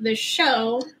of the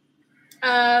show,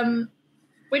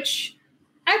 which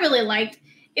I really liked.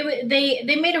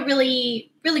 They made a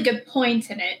really, really good point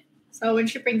in it. So when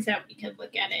she brings it up, we can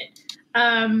look at it.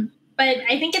 But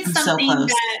I think it's something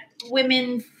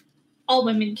that all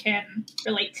women can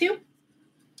relate to.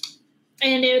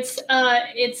 And it's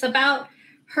about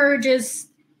her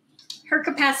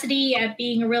capacity at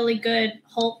being a really good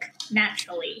Hulk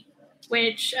naturally,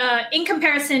 which in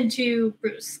comparison to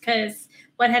Bruce, because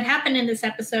what had happened in this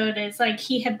episode is like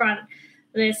he had brought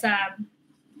this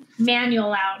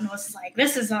manual out and was like,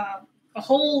 this is a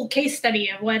whole case study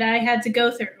of what I had to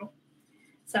go through.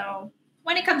 So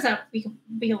when it comes up, we can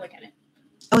look at it.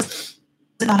 Oh, is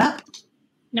it not up?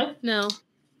 Nope. No.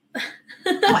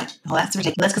 Well, that's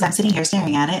ridiculous because I'm sitting here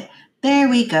staring at it. There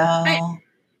we go. Right.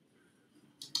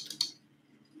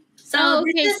 So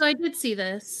so I did see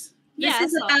this. This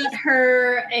is about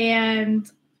her, and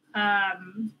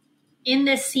in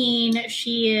this scene,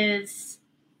 she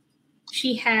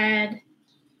had,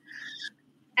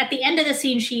 at the end of the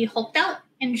scene, she hulked out,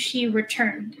 and she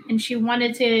returned, and she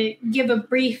wanted to give a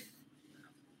brief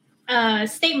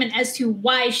statement as to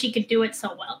why she could do it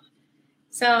so well.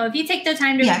 So if you take the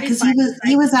time to read because these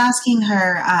he was asking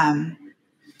her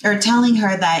or telling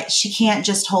her that she can't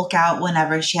just Hulk out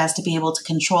whenever. She has to be able to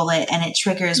control it, and it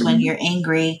triggers when you're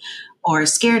angry or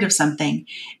scared of something.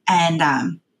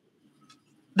 And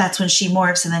that's when she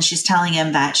morphs, and then she's telling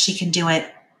him that she can do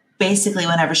it basically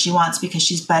whenever she wants because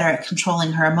she's better at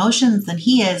controlling her emotions than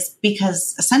he is,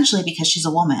 because she's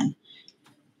a woman.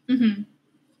 Mm-hmm.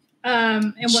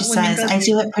 And she says, I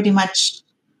do it pretty much.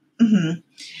 Mm-hmm.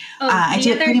 I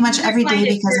do it pretty much every day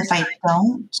because if I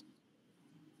don't,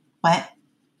 what?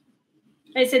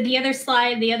 I said the other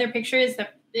slide, the other picture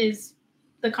is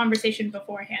the conversation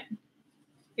beforehand.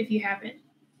 If you have it,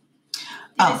 did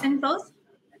I send both?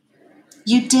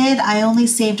 You did. I only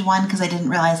saved one because I didn't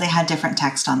realize they had different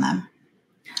text on them.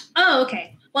 Oh,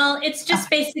 okay. Well, it's just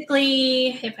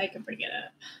basically, if I can bring it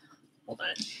up, hold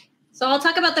on. So I'll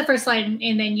talk about the first slide,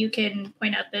 and then you can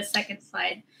point out the second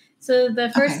slide. So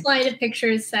the first slide of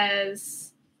pictures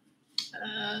says,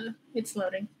 it's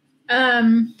loading.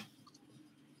 I'm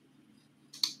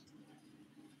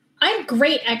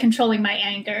great at controlling my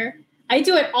anger. I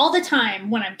do it all the time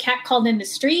when I'm catcalled in the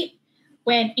street,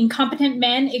 when incompetent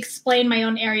men explain my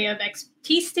own area of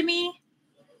expertise to me.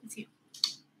 Let's see.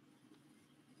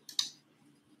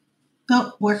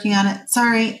 Oh, working on it.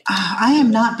 Sorry. I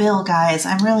am not Bill, guys.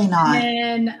 I'm really not.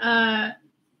 And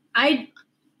I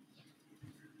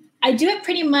do it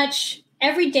pretty much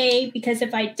every day because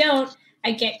if I don't,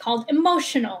 I get called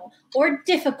emotional or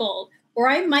difficult, or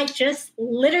I might just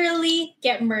literally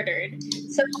get murdered.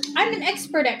 So I'm an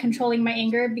expert at controlling my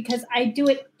anger because I do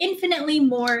it infinitely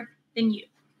more than you.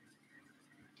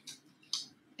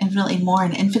 Infinitely more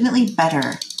and infinitely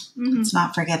better. Mm-hmm. Let's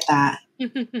not forget that.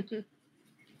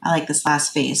 I like this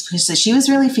last phase because she was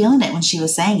really feeling it when she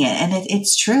was saying it, and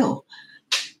it's true.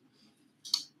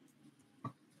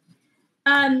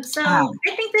 So I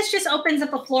think this just opens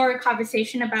up a floor of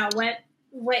conversation about what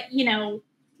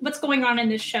what's going on in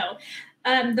this show.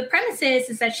 The premise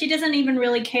is that she doesn't even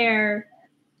really care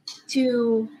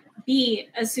to be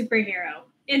a superhero.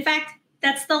 In fact,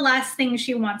 that's the last thing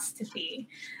she wants to be.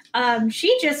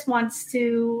 She just wants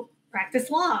to practice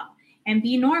law and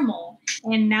be normal.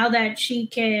 And now that she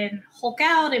can Hulk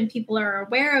out and people are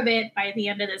aware of it by the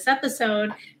end of this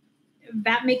episode,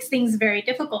 that makes things very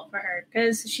difficult for her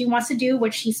because she wants to do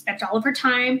what she spent all of her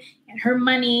time and her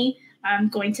money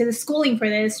going to the schooling for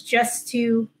this just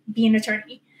to be an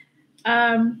attorney.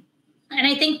 And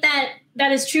I think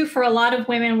that is true for a lot of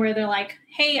women where they're like,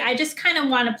 hey, I just kind of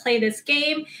want to play this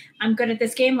game. I'm good at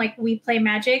this game. Like we play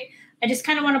Magic. I just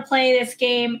kind of want to play this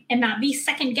game and not be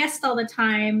second guessed all the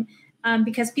time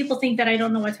because people think that I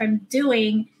don't know what I'm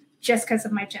doing just because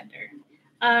of my gender.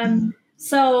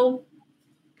 So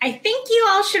I think you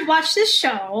all should watch this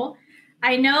show.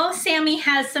 I know Sammy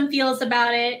has some feels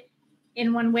about it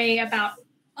in one way about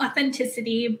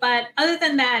authenticity, but other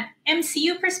than that,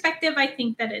 MCU perspective, I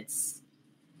think that it's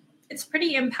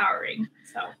pretty empowering.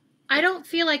 So I don't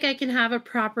feel like I can have a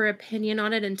proper opinion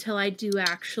on it until I do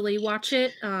actually watch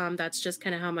it. That's just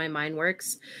kind of how my mind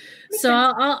works. So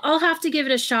I'll have to give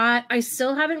it a shot. I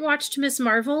still haven't watched Ms.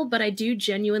 Marvel, but I do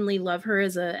genuinely love her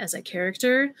as a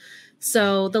character.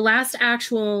 So the last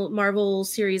actual Marvel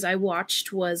series I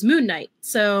watched was Moon Knight.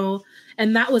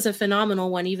 And that was a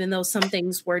phenomenal one, even though some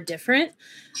things were different.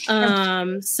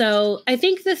 So I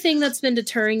think the thing that's been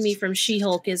deterring me from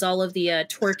She-Hulk is all of the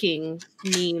twerking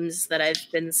memes that I've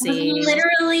been seeing. It was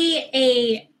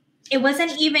literally it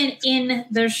wasn't even in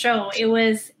the show. It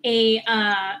was a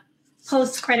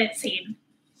post-credit scene.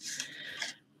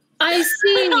 I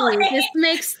see. This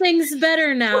makes things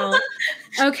better now.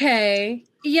 Okay.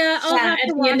 Yeah, I'll have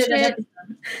to watch it.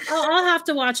 I'll have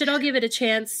to watch it. I'll give it a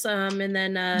chance. And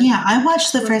then I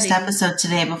watched the first episode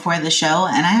today before the show,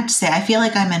 and I have to say I feel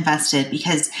like I'm invested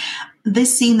because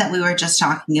this scene that we were just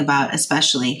talking about,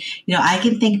 especially, I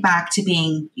can think back to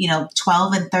being,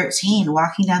 12 and 13,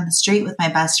 walking down the street with my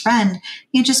best friend,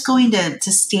 just going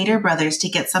to Stater Brothers to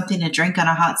get something to drink on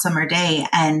a hot summer day.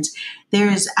 And there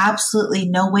is absolutely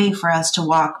no way for us to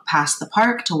walk past the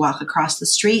park, to walk across the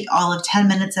street, all of 10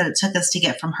 minutes that it took us to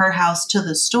get from her house to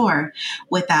the store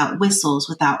without whistles,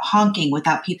 without honking,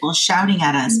 without people shouting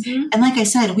at us. Mm-hmm. And like I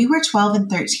said, we were 12 and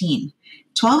 13.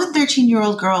 12 and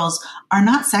 13-year-old girls are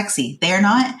not sexy. They are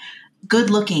not good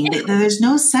looking. There's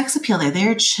no sex appeal there.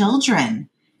 They're children.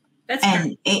 That's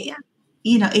and it,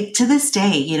 to this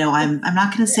day, I'm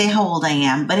not going to say how old I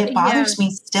am, but it bothers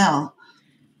me still.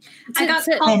 I got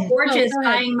called gorgeous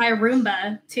buying my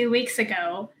Roomba 2 weeks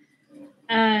ago.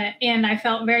 And I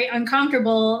felt very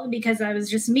uncomfortable because I was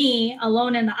just me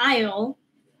alone in the aisle,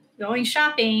 going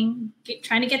shopping,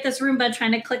 trying to get this Roomba,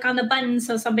 trying to click on the button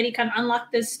so somebody can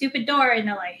unlock this stupid door. And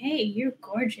they're like, hey, you're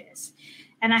gorgeous.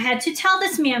 And I had to tell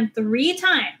this man 3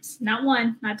 times, not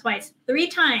 1, not twice, 3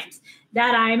 times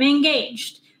that I'm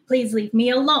engaged. Please leave me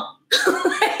alone.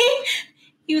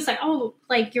 He was like, oh,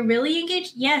 like, you're really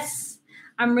engaged? Yes,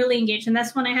 I'm really engaged. And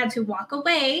that's when I had to walk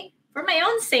away for my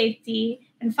own safety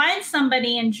and find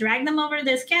somebody and drag them over to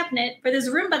this cabinet for this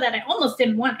Roomba that I almost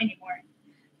didn't want anymore.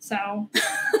 So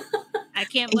I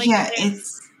can't blame Yeah, you.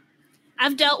 it's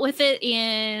I've dealt with it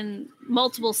in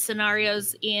multiple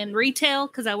scenarios in retail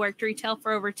because I worked retail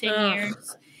for over 10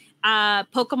 years.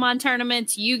 Pokemon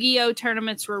tournaments, Yu-Gi-Oh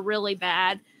tournaments were really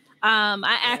bad.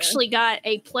 I actually got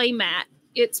a play mat.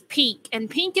 It's pink, and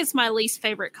pink is my least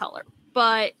favorite color.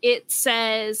 But it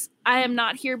says, I am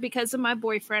not here because of my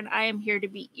boyfriend. I am here to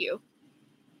beat you.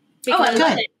 I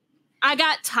love it. I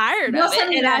got tired You'll of send it,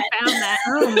 me and that. I found that.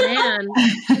 Oh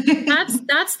man,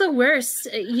 that's the worst.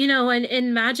 You know, and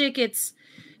in Magic, it's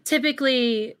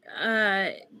typically,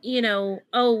 oh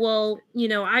well,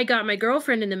 I got my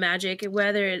girlfriend into Magic,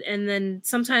 and then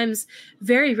sometimes,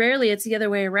 very rarely, it's the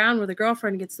other way around, where the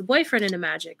girlfriend gets the boyfriend into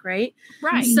Magic, right?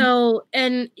 Right. So,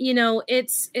 and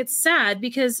it's sad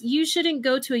because you shouldn't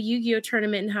go to a Yu-Gi-Oh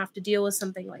tournament and have to deal with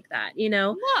something like that,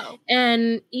 No.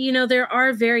 And there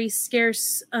are very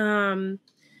scarce amount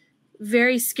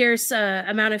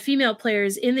of female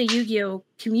players in the Yu-Gi-Oh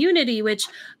community, which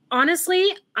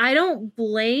honestly, I don't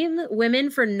blame women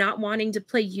for not wanting to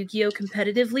play Yu-Gi-Oh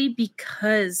competitively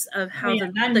because of how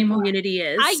the community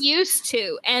is. I used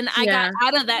to, and I got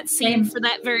out of that scene for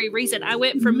that very reason. I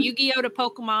went from Yu-Gi-Oh to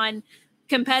Pokemon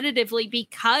competitively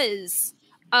because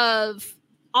of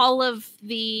all of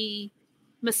the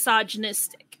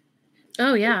misogynistic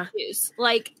issues.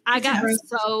 Like, I got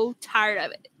so tired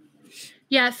of it.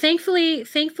 Yeah, thankfully,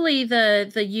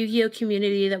 the Yu-Gi-Oh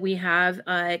community that we have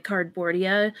at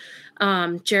Cardboardia,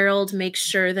 Gerald makes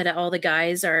sure that all the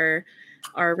guys are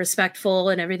respectful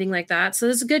and everything like that. So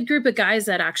there's a good group of guys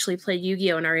that actually play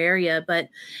Yu-Gi-Oh in our area, but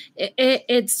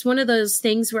it's one of those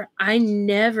things where I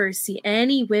never see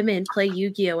any women play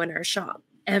Yu-Gi-Oh in our shop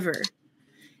ever.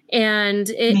 And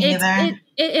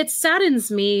it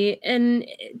saddens me, and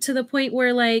to the point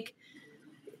where, like,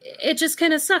 it just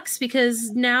kind of sucks, because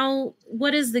now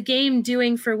what is the game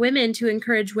doing for women to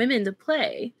encourage women to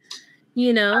play?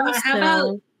 How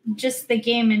about just the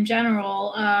game in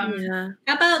general? How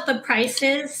about the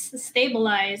prices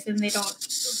stabilize and they don't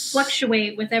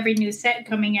fluctuate with every new set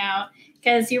coming out?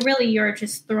 Because you're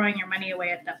just throwing your money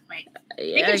away at that point.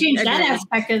 They can change that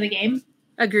aspect of the game.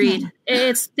 Agreed.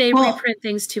 They reprint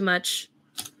things too much.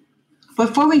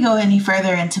 Before we go any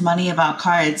further into Money About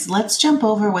Cards, let's jump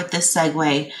over with this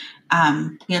segue.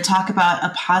 Talk about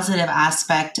a positive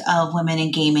aspect of women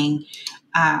in gaming.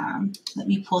 Let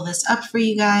me pull this up for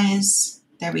you guys.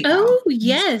 There we go. Oh,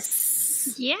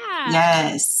 yes. Yeah.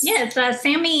 Yes. Yes.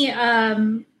 Sammy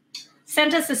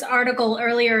sent us this article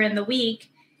earlier in the week,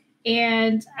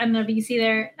 and I don't know if you can see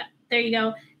there. There you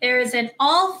go. There is an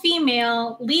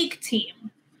all-female league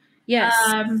team. Yes.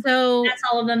 So that's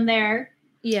all of them there.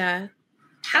 Yeah.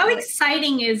 How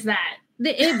exciting is that?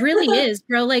 It really is,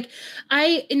 bro. Like,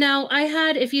 I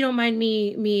had, if you don't mind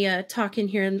me talking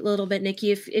here a little bit,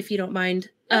 Nikki, if you don't mind,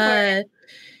 I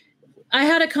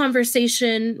had a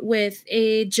conversation with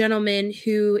a gentleman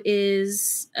who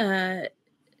is,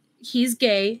 he's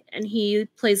gay and he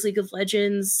plays League of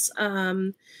Legends.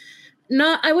 I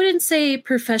wouldn't say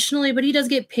professionally, but he does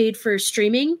get paid for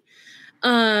streaming.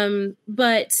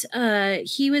 But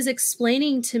he was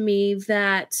explaining to me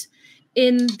that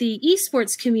in the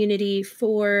esports community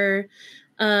for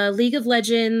League of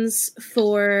Legends,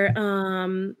 for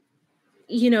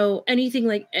anything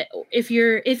like, if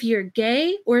you're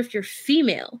gay or if you're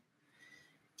female,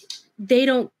 they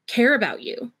don't care about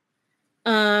you.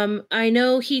 I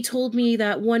know he told me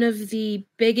that one of the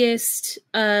biggest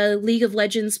League of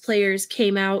Legends players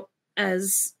came out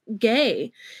as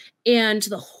gay, and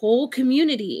the whole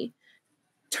community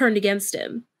turned against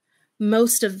him.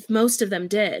 Most of them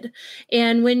did.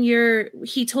 And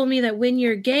he told me that when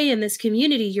you're gay in this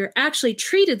community, you're actually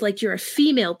treated like you're a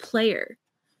female player.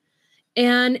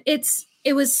 And it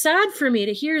was sad for me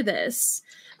to hear this.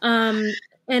 And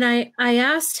I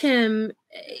asked him,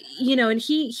 and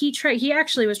he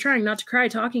actually was trying not to cry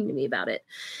talking to me about it.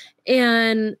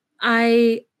 And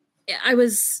I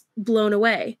was blown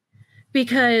away.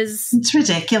 Because it's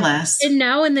ridiculous. And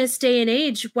now in this day and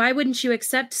age, why wouldn't you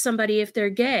accept somebody if they're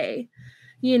gay?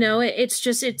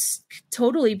 It's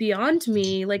totally beyond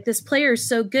me. Like, this player is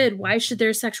so good. Why should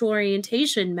their sexual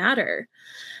orientation matter?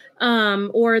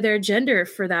 or their gender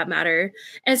for that matter,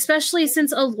 especially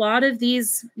since a lot of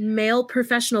these male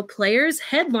professional players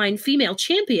headline female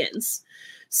champions.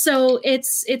 So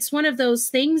it's one of those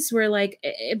things where like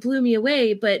it blew me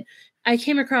away, but I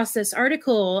came across this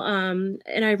article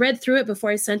and I read through it before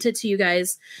I sent it to you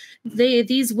guys.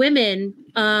 These women,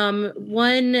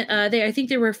 I think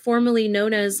they were formerly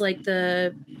known as like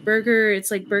the burger, it's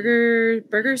like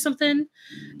burger something.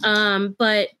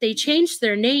 But they changed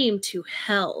their name to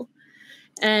Hell.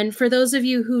 And for those of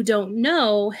you who don't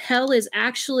know, Hell is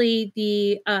actually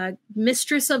the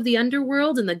mistress of the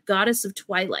underworld and the goddess of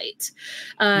twilight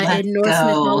in Norse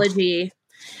mythology.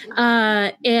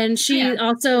 And she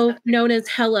also known as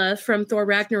Hela from Thor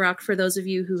Ragnarok, for those of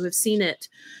you who have seen it.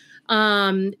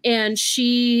 And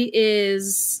she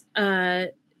is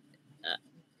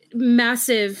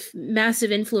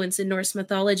massive influence in Norse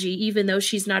mythology, even though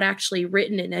she's not actually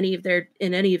written in any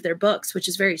of their books, which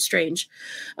is very strange.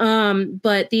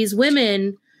 But these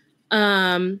women,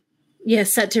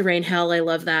 set to rain hell. I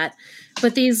love that.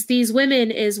 But these women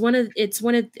is I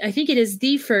think it is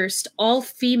the first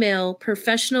all-female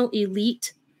professional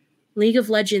elite League of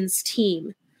Legends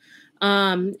team.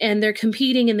 And they're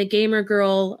competing in the Gamer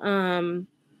Girl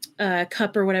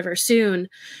Cup or whatever soon.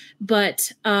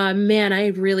 But man, I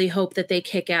really hope that they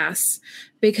kick ass,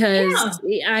 because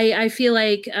I feel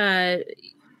like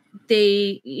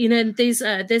this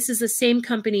is the same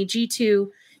company. G2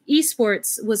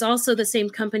 Esports was also the same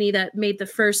company that made the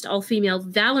first all-female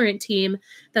Valorant team.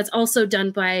 That's also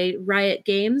done by Riot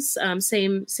Games,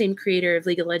 same creator of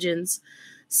League of Legends.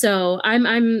 So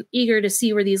I'm eager to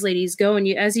see where these ladies go. And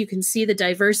as you can see, the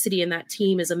diversity in that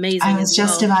team is amazing. I was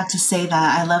just about to say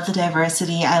that. I love the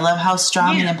diversity. I love how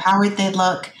strong and empowered they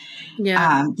look.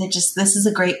 Yeah. This is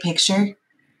a great picture.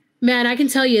 Man, I can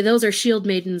tell you, those are shield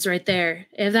maidens right there.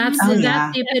 If that's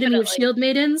the epitome of shield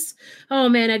maidens, oh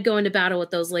man, I'd go into battle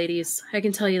with those ladies. I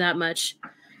can tell you that much.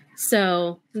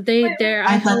 So I'd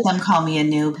let them call me a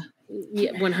noob.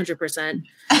 Yeah, 100%.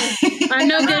 I'm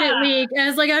no good at League. I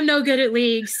was like, I'm no good at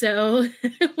League. So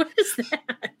what is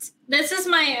that? This is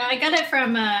I got it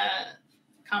from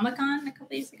Comic-Con a couple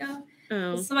days ago.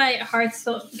 Oh. This is my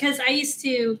Hearthstone, because I used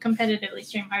to competitively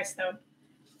stream Hearthstone.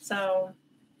 So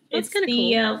That's it's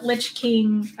the cool. Lich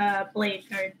King blade,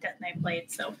 or Death Knight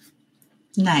blade. So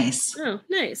nice. Oh,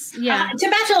 nice. Yeah. To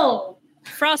battle!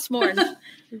 Frostmourne.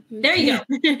 There you go.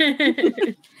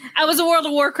 I was a World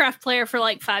of Warcraft player for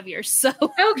like 5 years. So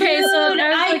okay, Dude, so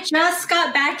I just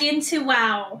got back into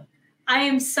WoW. I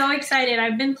am so excited.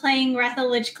 I've been playing Wrath of the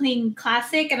Lich King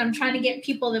Classic, and I'm trying to get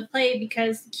people to play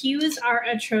because the queues are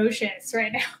atrocious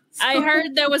right now. So. I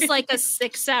heard there was like a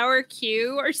 6-hour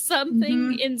queue or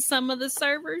something in some of the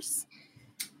servers.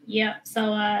 Yep.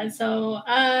 So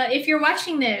if you're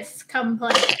watching this, come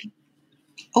play.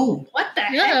 Oh, what the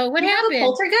heck? Yeah, what happened? A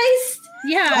poltergeist?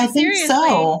 Yeah, I think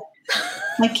so.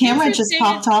 My camera just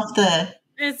popped off the.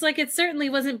 It's like it certainly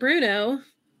wasn't Bruno.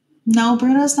 No,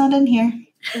 Bruno's not in here.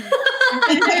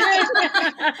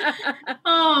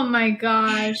 Oh my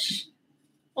gosh.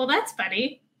 Well, that's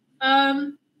funny.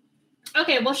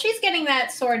 Okay, well, she's getting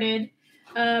that sorted.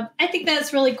 I think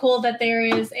that's really cool that there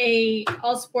is a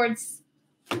all sports,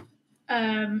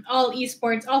 all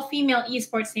esports, all female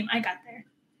esports team. I got there.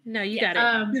 No, you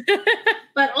got it.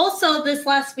 But also this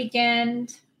last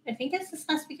weekend, I think it's this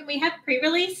last weekend, we had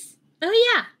pre-release.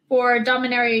 Oh, yeah. For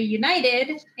Dominaria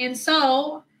United. And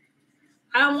so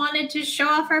I wanted to show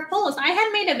off our polls. I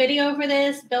had made a video for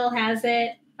this. Bill has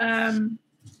it. I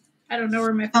don't know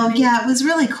where my phone is. Yeah, it was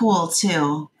really cool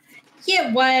too. Yeah,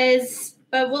 it was.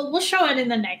 But we'll show it in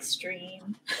the next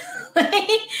stream.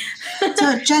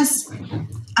 So, Jess,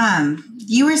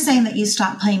 you were saying that you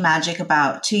stopped playing Magic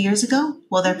about 2 years ago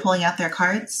while they're pulling out their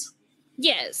cards?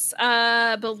 Yes,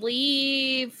 I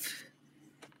believe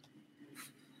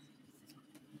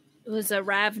it was a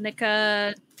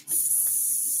Ravnica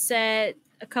set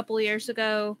a couple of years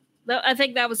ago. I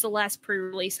think that was the last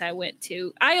pre-release I went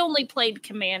to. I only played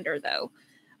Commander, though.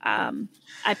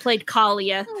 I played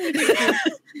Kalia.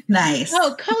 Nice.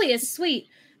 Oh, Kalia is sweet.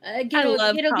 It'll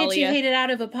love get you Kalia. hated out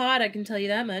of a pod, I can tell you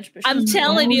that much. But I'm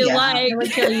telling you, yeah. like, I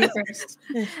would kill you first.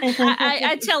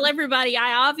 I tell everybody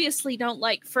I obviously don't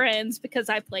like Friends because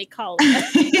I play Kalia.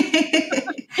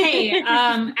 Hey,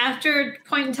 after a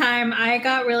point in time, I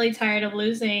got really tired of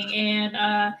losing, and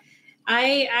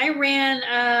I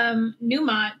ran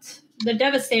Newmont, the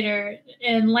Devastator,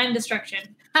 in Land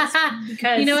Destruction.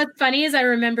 Because you know what's funny is I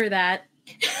remember that.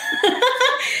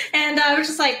 And I was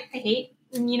just like, I hate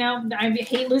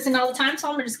losing all the time, so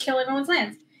I'm gonna just kill everyone's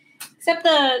lands. Except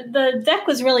the deck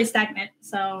was really stagnant,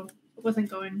 so it wasn't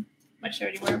going much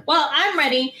anymore. Well, I'm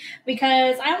ready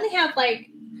because I only have like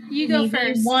You go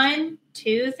maybe first.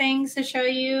 1-2 things to show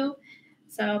you.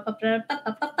 So,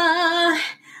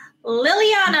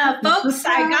 Liliana, folks,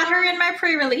 I got her in my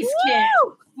pre-release kit.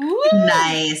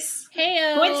 Nice.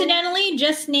 Heyo. Coincidentally,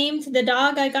 just named the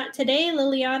dog I got today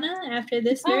Liliana after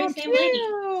this very same lady.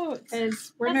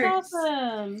 Because we're nerds. That's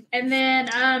awesome. And then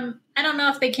I don't know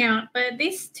if they count, but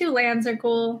these 2 lands are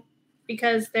cool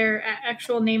because they're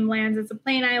actual name lands. It's a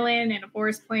plain island and a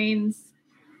forest plains.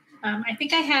 I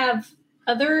think I have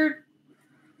other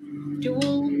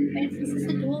dual lands. Is this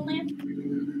a dual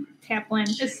land? Tap land.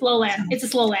 It's slow land. It's a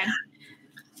slow land.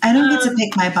 I don't get to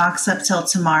pick my box up till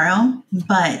tomorrow,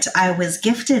 but I was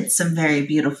gifted some very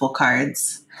beautiful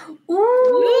cards.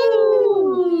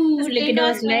 Ooh, look at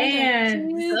those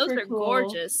lands. Those are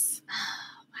gorgeous.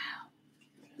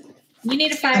 You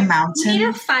need a A mountain. You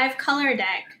need a 5-color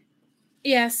deck.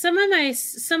 Yeah, some of my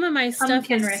stuff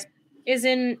Kenrith. is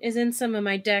in some of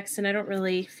my decks, and I don't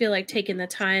really feel like taking the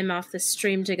time off the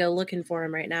stream to go looking for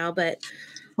them right now. But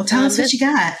Well, tell us what you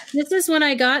got. this is one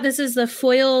I got. This is the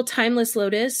foil Timeless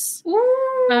Lotus.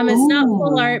 Ooh. It's not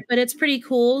full Ooh. art, but it's pretty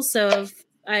cool. So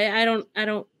I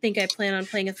don't think I plan on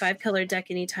playing a 5-color deck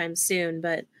anytime soon.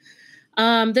 But this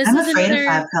I'm is afraid another.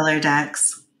 of 5-color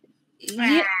decks.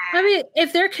 Yeah, I mean,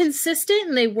 if they're consistent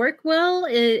and they work well,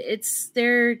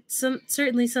 they're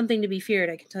certainly something to be feared.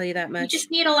 I can tell you that You much. just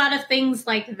need a lot of things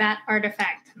like that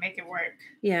artifact to make it work.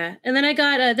 Yeah, and then I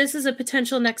got this is a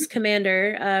potential next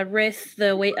commander, Rith,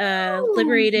 the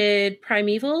liberated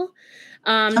primeval.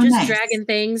 Just nice. dragon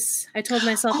things. I told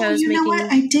myself I Oh, was you know making.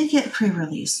 what? I did get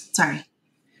pre-release. Sorry.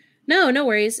 No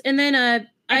worries. And then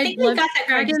I think we love got that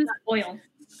card just dragons. not foil.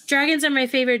 Dragons are my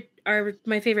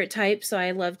favorite type, so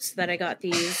I loved that I got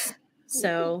these.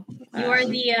 So You are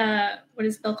the what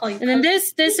does Bill call you? and then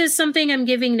this is something I'm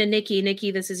giving to Nikki.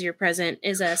 Nikki, this is your present.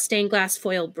 Is a stained glass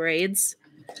foiled braids.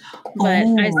 But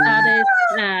I saw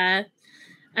this.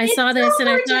 I saw this and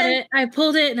I thought it. I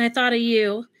pulled it and I thought of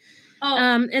you. Oh,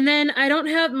 And then I don't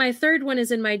have my third one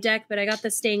is in my deck, but I got the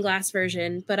stained glass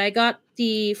version. But I got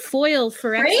the foil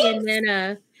Phyrexian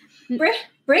mana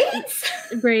braids.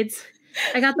 braids.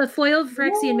 I got the foil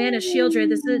Phyrexian mana Shieldred.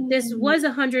 This was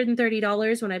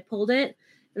 $130 when I pulled it,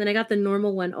 and then I got the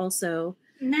normal one also.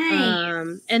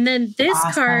 Nice. And then this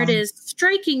Awesome. card is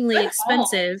strikingly Good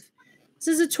expensive. This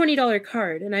is a $20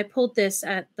 card, and I pulled this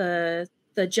at the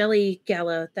Jelly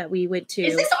Gala that we went to.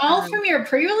 Is this all from your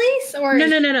pre-release or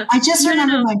No. I just No,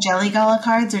 remember no. my Jelly Gala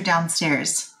cards are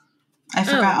downstairs. I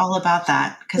forgot all about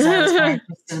that because I was more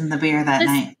interested in the beer that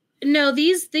night. No,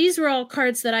 these were all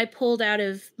cards that I pulled out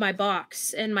of my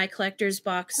box and my collector's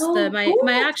box. My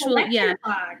actual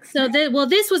box. So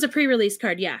this was a pre-release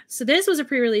card, yeah. So this was a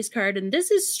pre-release card, and this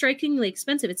is strikingly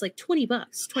expensive. It's like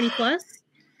 $20, 20 plus.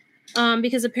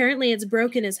 Because apparently it's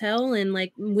broken as hell, and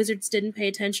like Wizards didn't pay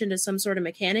attention to some sort of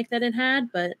mechanic that it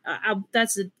had. But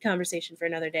that's a conversation for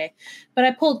another day. But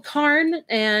I pulled Karn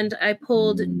and I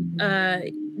pulled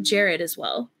Jared as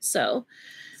well. So.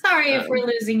 Sorry if we're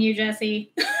losing you,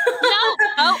 Jesse.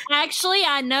 No, actually,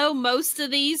 I know most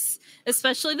of these,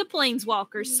 especially the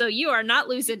Planeswalkers, so you are not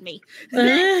losing me.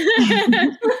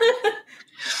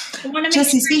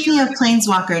 Jesse, speaking of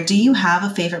Planeswalker, do you have a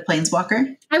favorite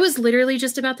Planeswalker? I was literally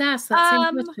just about to ask that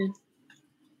same question.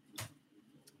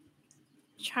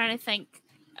 Trying to think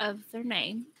of their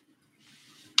name.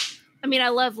 I mean, I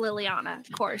love Liliana,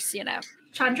 of course, you know.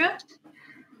 Chandra?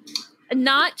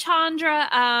 Not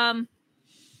Chandra.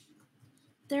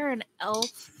 They're an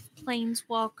elf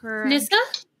planeswalker.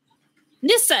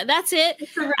 Nissa, that's it.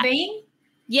 For Ravine?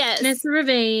 Yes. Nissa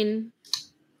Ravine.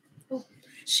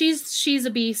 She's a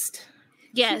beast.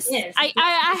 Yes. She is.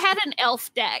 I had an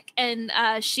elf deck and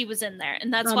she was in there.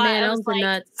 And that's why elves are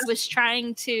nuts. I was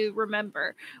trying to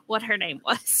remember what her name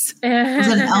was. Was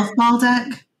it an elf ball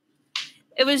deck?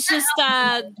 It was just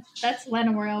That's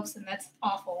Llanowar Elves, and that's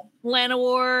awful.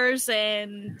 Llanowars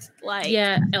and like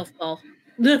elf ball.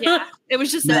 yeah, it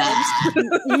was just elves.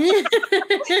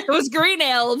 It was green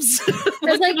elves.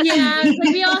 I was like, we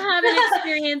all have an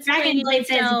experience. Dragon Blade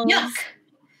says elves. yuck.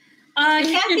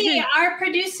 Kathy, our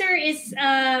producer, is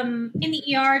in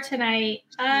the ER tonight.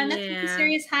 Nothing too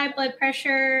serious, high blood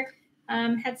pressure.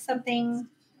 Had something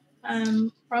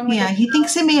wrong with Yeah, it. he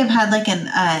thinks he may have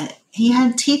had he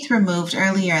had teeth removed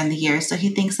earlier in the year, so he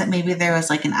thinks that maybe there was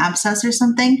like an abscess or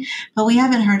something, but we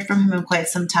haven't heard from him in quite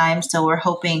some time, so we're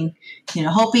hoping,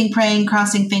 praying,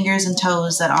 crossing fingers and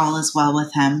toes that all is well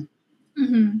with him.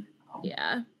 Mm-hmm.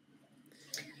 Yeah.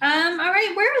 All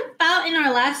right, we're about in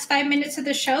our last 5 minutes of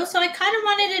the show, so I kind of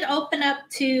wanted to open up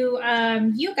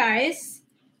to you guys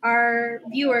our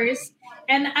viewers.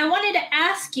 And I wanted to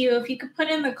ask you if you could put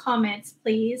in the comments,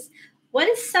 please, what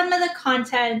is some of the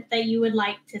content that you would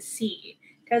like to see?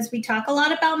 Because we talk a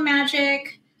lot about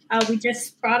Magic. We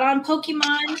just brought on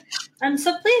Pokemon.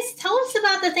 So please tell us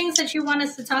about the things that you want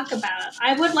us to talk about.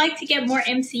 I would like to get more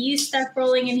MCU stuff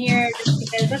rolling in here just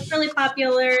because that's really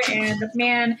popular. And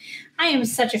man, I am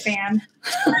such a fan.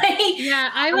 Yeah,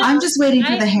 I'm just waiting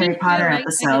for the Harry Potter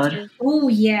episode. Oh,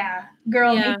 yeah.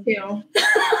 Girl, Yeah. me too.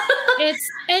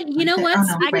 And you know what? Oh, no,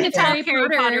 Speaking right of there. Harry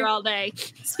Potter, all day.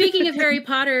 speaking of Harry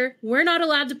Potter, we're not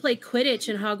allowed to play Quidditch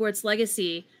in Hogwarts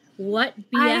Legacy. What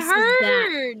BS I is that?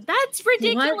 heard. That's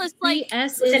ridiculous. What Like, BS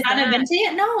Is is it not that? invented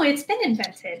yet? No, it's been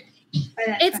invented. by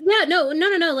that It's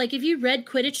time. no. Like if you read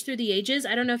Quidditch Through the Ages,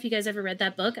 I don't know if you guys ever read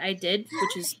that book. I did,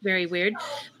 which is very weird.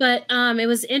 But it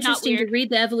was interesting to weird. read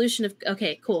the evolution of.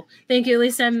 Okay, cool. Thank you. At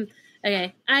least I'm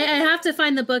okay. I have to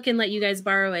find the book and let you guys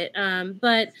borrow it.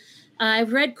 But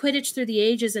I've read Quidditch Through the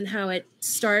Ages and how it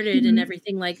started and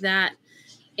everything like that.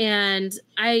 And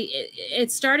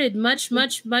it started much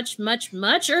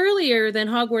earlier than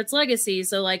Hogwarts Legacy.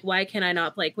 So like, why can I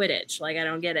not play Quidditch? Like, I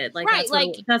don't get it. Like, Right,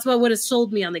 that's what would have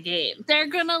sold me on the game. they're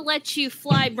gonna let you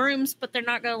fly brooms, but they're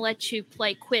not gonna let you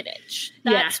play Quidditch.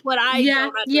 Yeah. That's what I Yeah.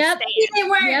 don't Yep.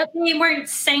 understand. They weren't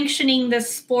sanctioning the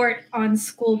sport on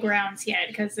school grounds yet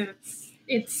because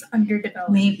it's underdeveloped.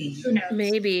 Maybe. Who knows?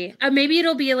 Maybe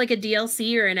it'll be like a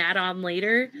DLC or an add-on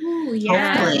later. Ooh,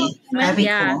 yeah. Hopefully. That'd be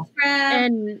Yeah. cool.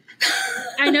 And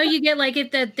I know you get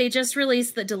like they just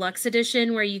released the deluxe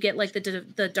edition where you get like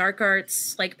the dark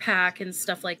arts like pack and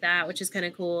stuff like that, which is kind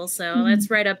of cool. So that's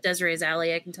right up Desiree's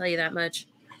alley. I can tell you that much.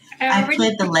 I already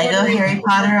played the Lego pre-ordered Harry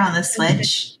Potter on the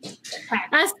Switch.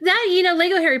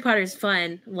 Lego Harry Potter is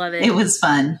fun. Love it. It was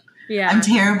fun. Yeah. I'm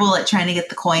terrible at trying to get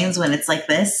the coins when it's like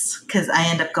this because I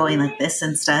end up going like this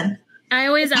instead. I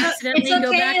always accidentally It's go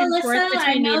okay, back and Alyssa. forth I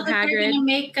between me know and that they're going Hagrid. to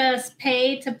make us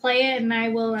pay to play it, and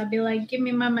I'll be like, give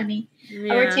me my money.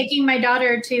 Yeah. We're taking my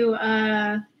daughter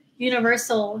to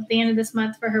Universal at the end of this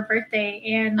month for her birthday,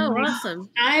 and Oh, like, awesome!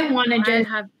 I want to I've just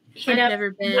hit up.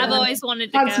 never been. I've always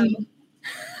wanted to Hugs go. me.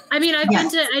 I mean,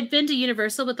 Yes. I'd been to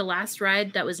Universal, but the last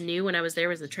ride that was new when I was there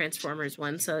was the Transformers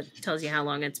one. So it tells you how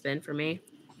long it's been for me.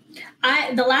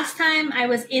 The last time I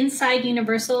was inside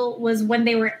Universal was when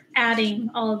they were adding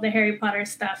all of the Harry Potter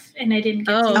stuff, and I didn't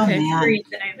get Oh, to okay. man. experience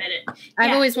it. I bet it. I've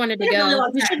Yeah. always wanted to It's been a really go.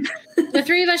 long We time. should, the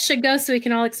three of us should go so we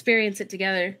can all experience it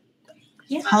together.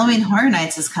 Yeah. Halloween Horror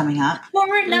Nights is coming up.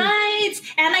 Horror Nights,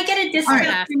 and I get a discount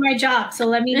Alright. through my job, so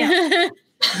let me know.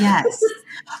 Yes.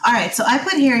 All right. So I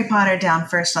put Harry Potter down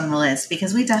first on the list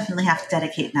because we definitely have to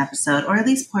dedicate an episode or at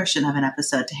least portion of an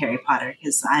episode to Harry Potter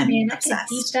because I'm Man, I could deep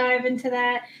obsessed. dive into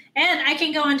that. And I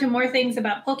can go into more things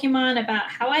about Pokemon, about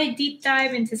how I deep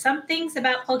dive into some things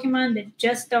about Pokemon that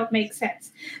just don't make sense.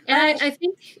 And I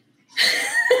think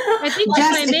I think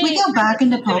Jess, if I if we may, go back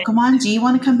into Pokemon, do you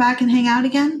want to come back and hang out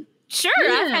again? Sure,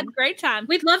 Yeah. I've had a great time.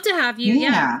 we'd love to have you.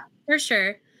 Yeah, for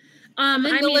sure. And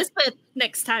I mean, Elizabeth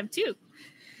next time too.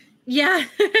 yeah.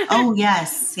 Oh,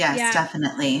 yes. Yes, Yeah.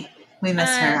 definitely. We miss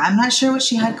her. Uh, I'm not sure what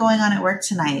she had going on at work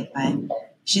tonight, but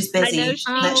she's busy. I know she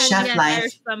Oh, That had chef to life. hire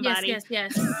yes, somebody.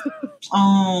 yes.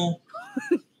 Oh,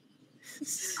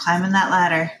 climbing that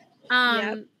ladder.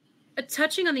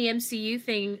 Touching on the MCU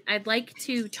thing, I'd like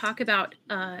to talk about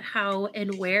how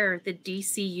and where the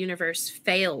DC universe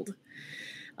failed,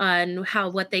 and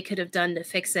what they could have done to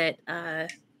fix it.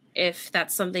 If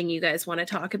that's something you guys want to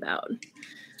talk about,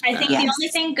 think the Yes. only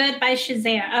thing good by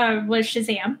Shazam was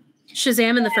Shazam,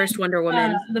 Shazam and the first Wonder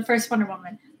Woman. the first Wonder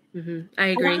Woman. I I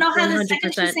agree. don't know how the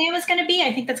second 100%. Shazam is going to be.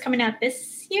 I think that's coming out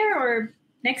this year or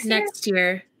next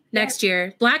year. Next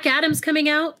year. Black Adam's coming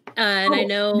out, and I Oh,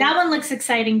 know that one looks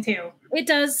exciting too. it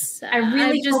does. I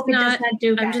really hope it does not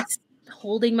do I'm that. just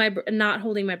not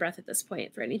holding my breath at this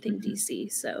point for anything DC.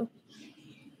 So,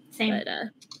 Same. but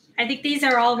I think these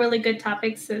are all really good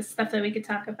topics, stuff that we could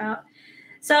talk about.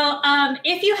 So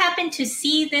if you happen to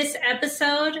see this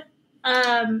episode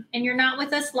and you're not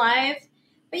with us live,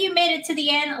 but you made it to the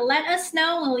end, let us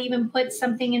know. We'll even put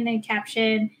something in the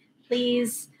caption.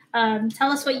 Please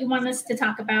tell us what you want us to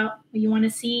talk about, what you want to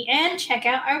see, and check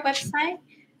out our website,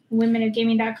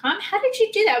 womenofgaming.com. How did you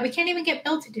do that? We can't even get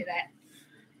Bill to do that.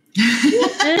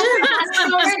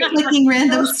 Clicking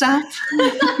random stuff.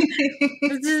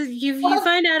 you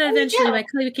find out eventually by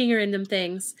clicking random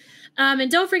things.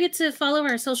 And don't forget to follow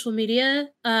our social media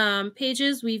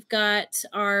pages. We've got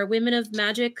our Women of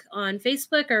Magic on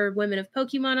Facebook, our Women of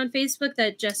Pokemon on Facebook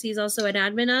that Jesse's also an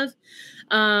admin of.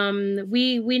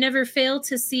 We never fail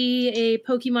to see a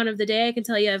Pokemon of the day. I can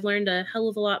tell you I've learned a hell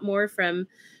of a lot more from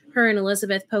her and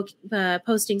Elizabeth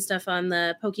posting stuff on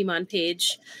the Pokemon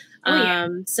page.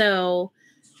 So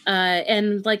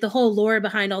and like the whole lore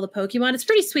behind all the Pokemon, it's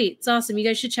pretty sweet. It's awesome. You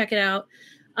guys should check it out.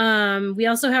 We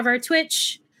also have our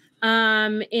Twitch.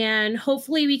 And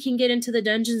hopefully we can get into the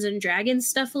Dungeons and Dragons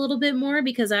stuff a little bit more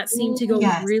because that seemed to go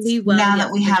really well. Now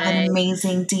that we have an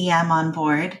amazing DM on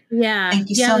board. Yeah. Thank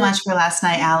you so much for last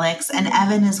night, Alex. And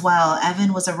Evan as well.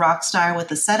 Evan was a rock star with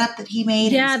the setup that he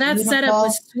made. Yeah, that setup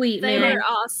was sweet, They man. were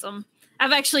awesome.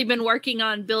 I've actually been working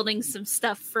on building some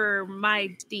stuff for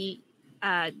my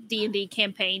D&D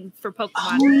campaign for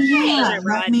Pokemon. Oh, yeah. you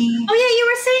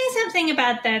were saying something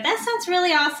about that. That sounds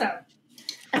really awesome.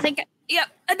 I think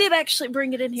I did actually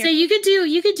bring it in here. So you could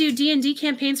do D&D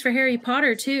campaigns for Harry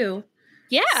Potter too.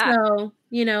 Yeah. So,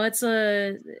 it's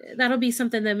that'll be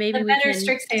something that maybe we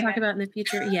can talk about in the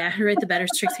future. Yeah, right. The better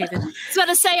Strixhaven. I was about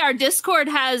to say our Discord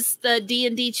has the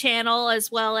D&D channel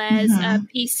as well as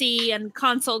PC and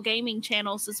console gaming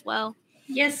channels as well.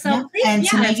 Yes. So please, and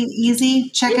to make it easy,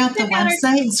 check out the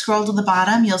website and scroll to the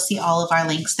bottom. You'll see all of our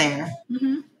links there.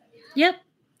 Mm-hmm. Yep.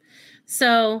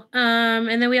 So,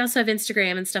 and then we also have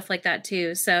Instagram and stuff like that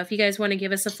too. So if you guys want to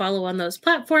give us a follow on those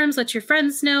platforms, let your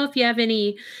friends know. If you have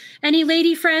any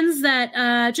lady friends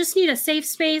that just need a safe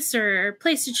space or a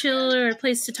place to chill or a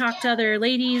place to talk to other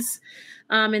ladies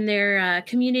in their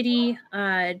community,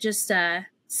 just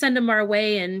send them our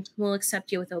way and we'll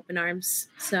accept you with open arms.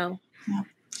 So. Yeah.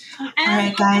 And all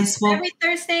right, guys. Every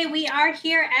Thursday we are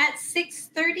here at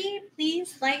 6:30.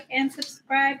 Please like and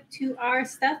subscribe to our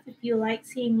stuff if you like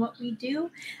seeing what we do.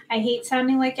 I hate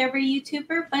sounding like every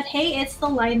YouTuber, but hey, it's the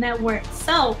line that works.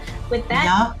 So with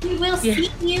that, we will see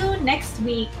you next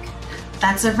week.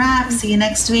 That's a wrap. See you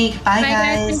next week. Bye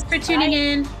guys. Thanks for tuning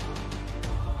in.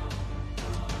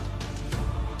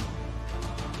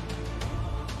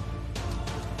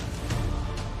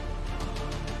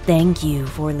 Thank you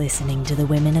for listening to the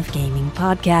Women of Gaming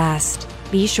podcast.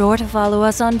 Be sure to follow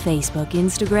us on Facebook,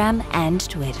 Instagram, and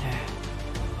Twitter.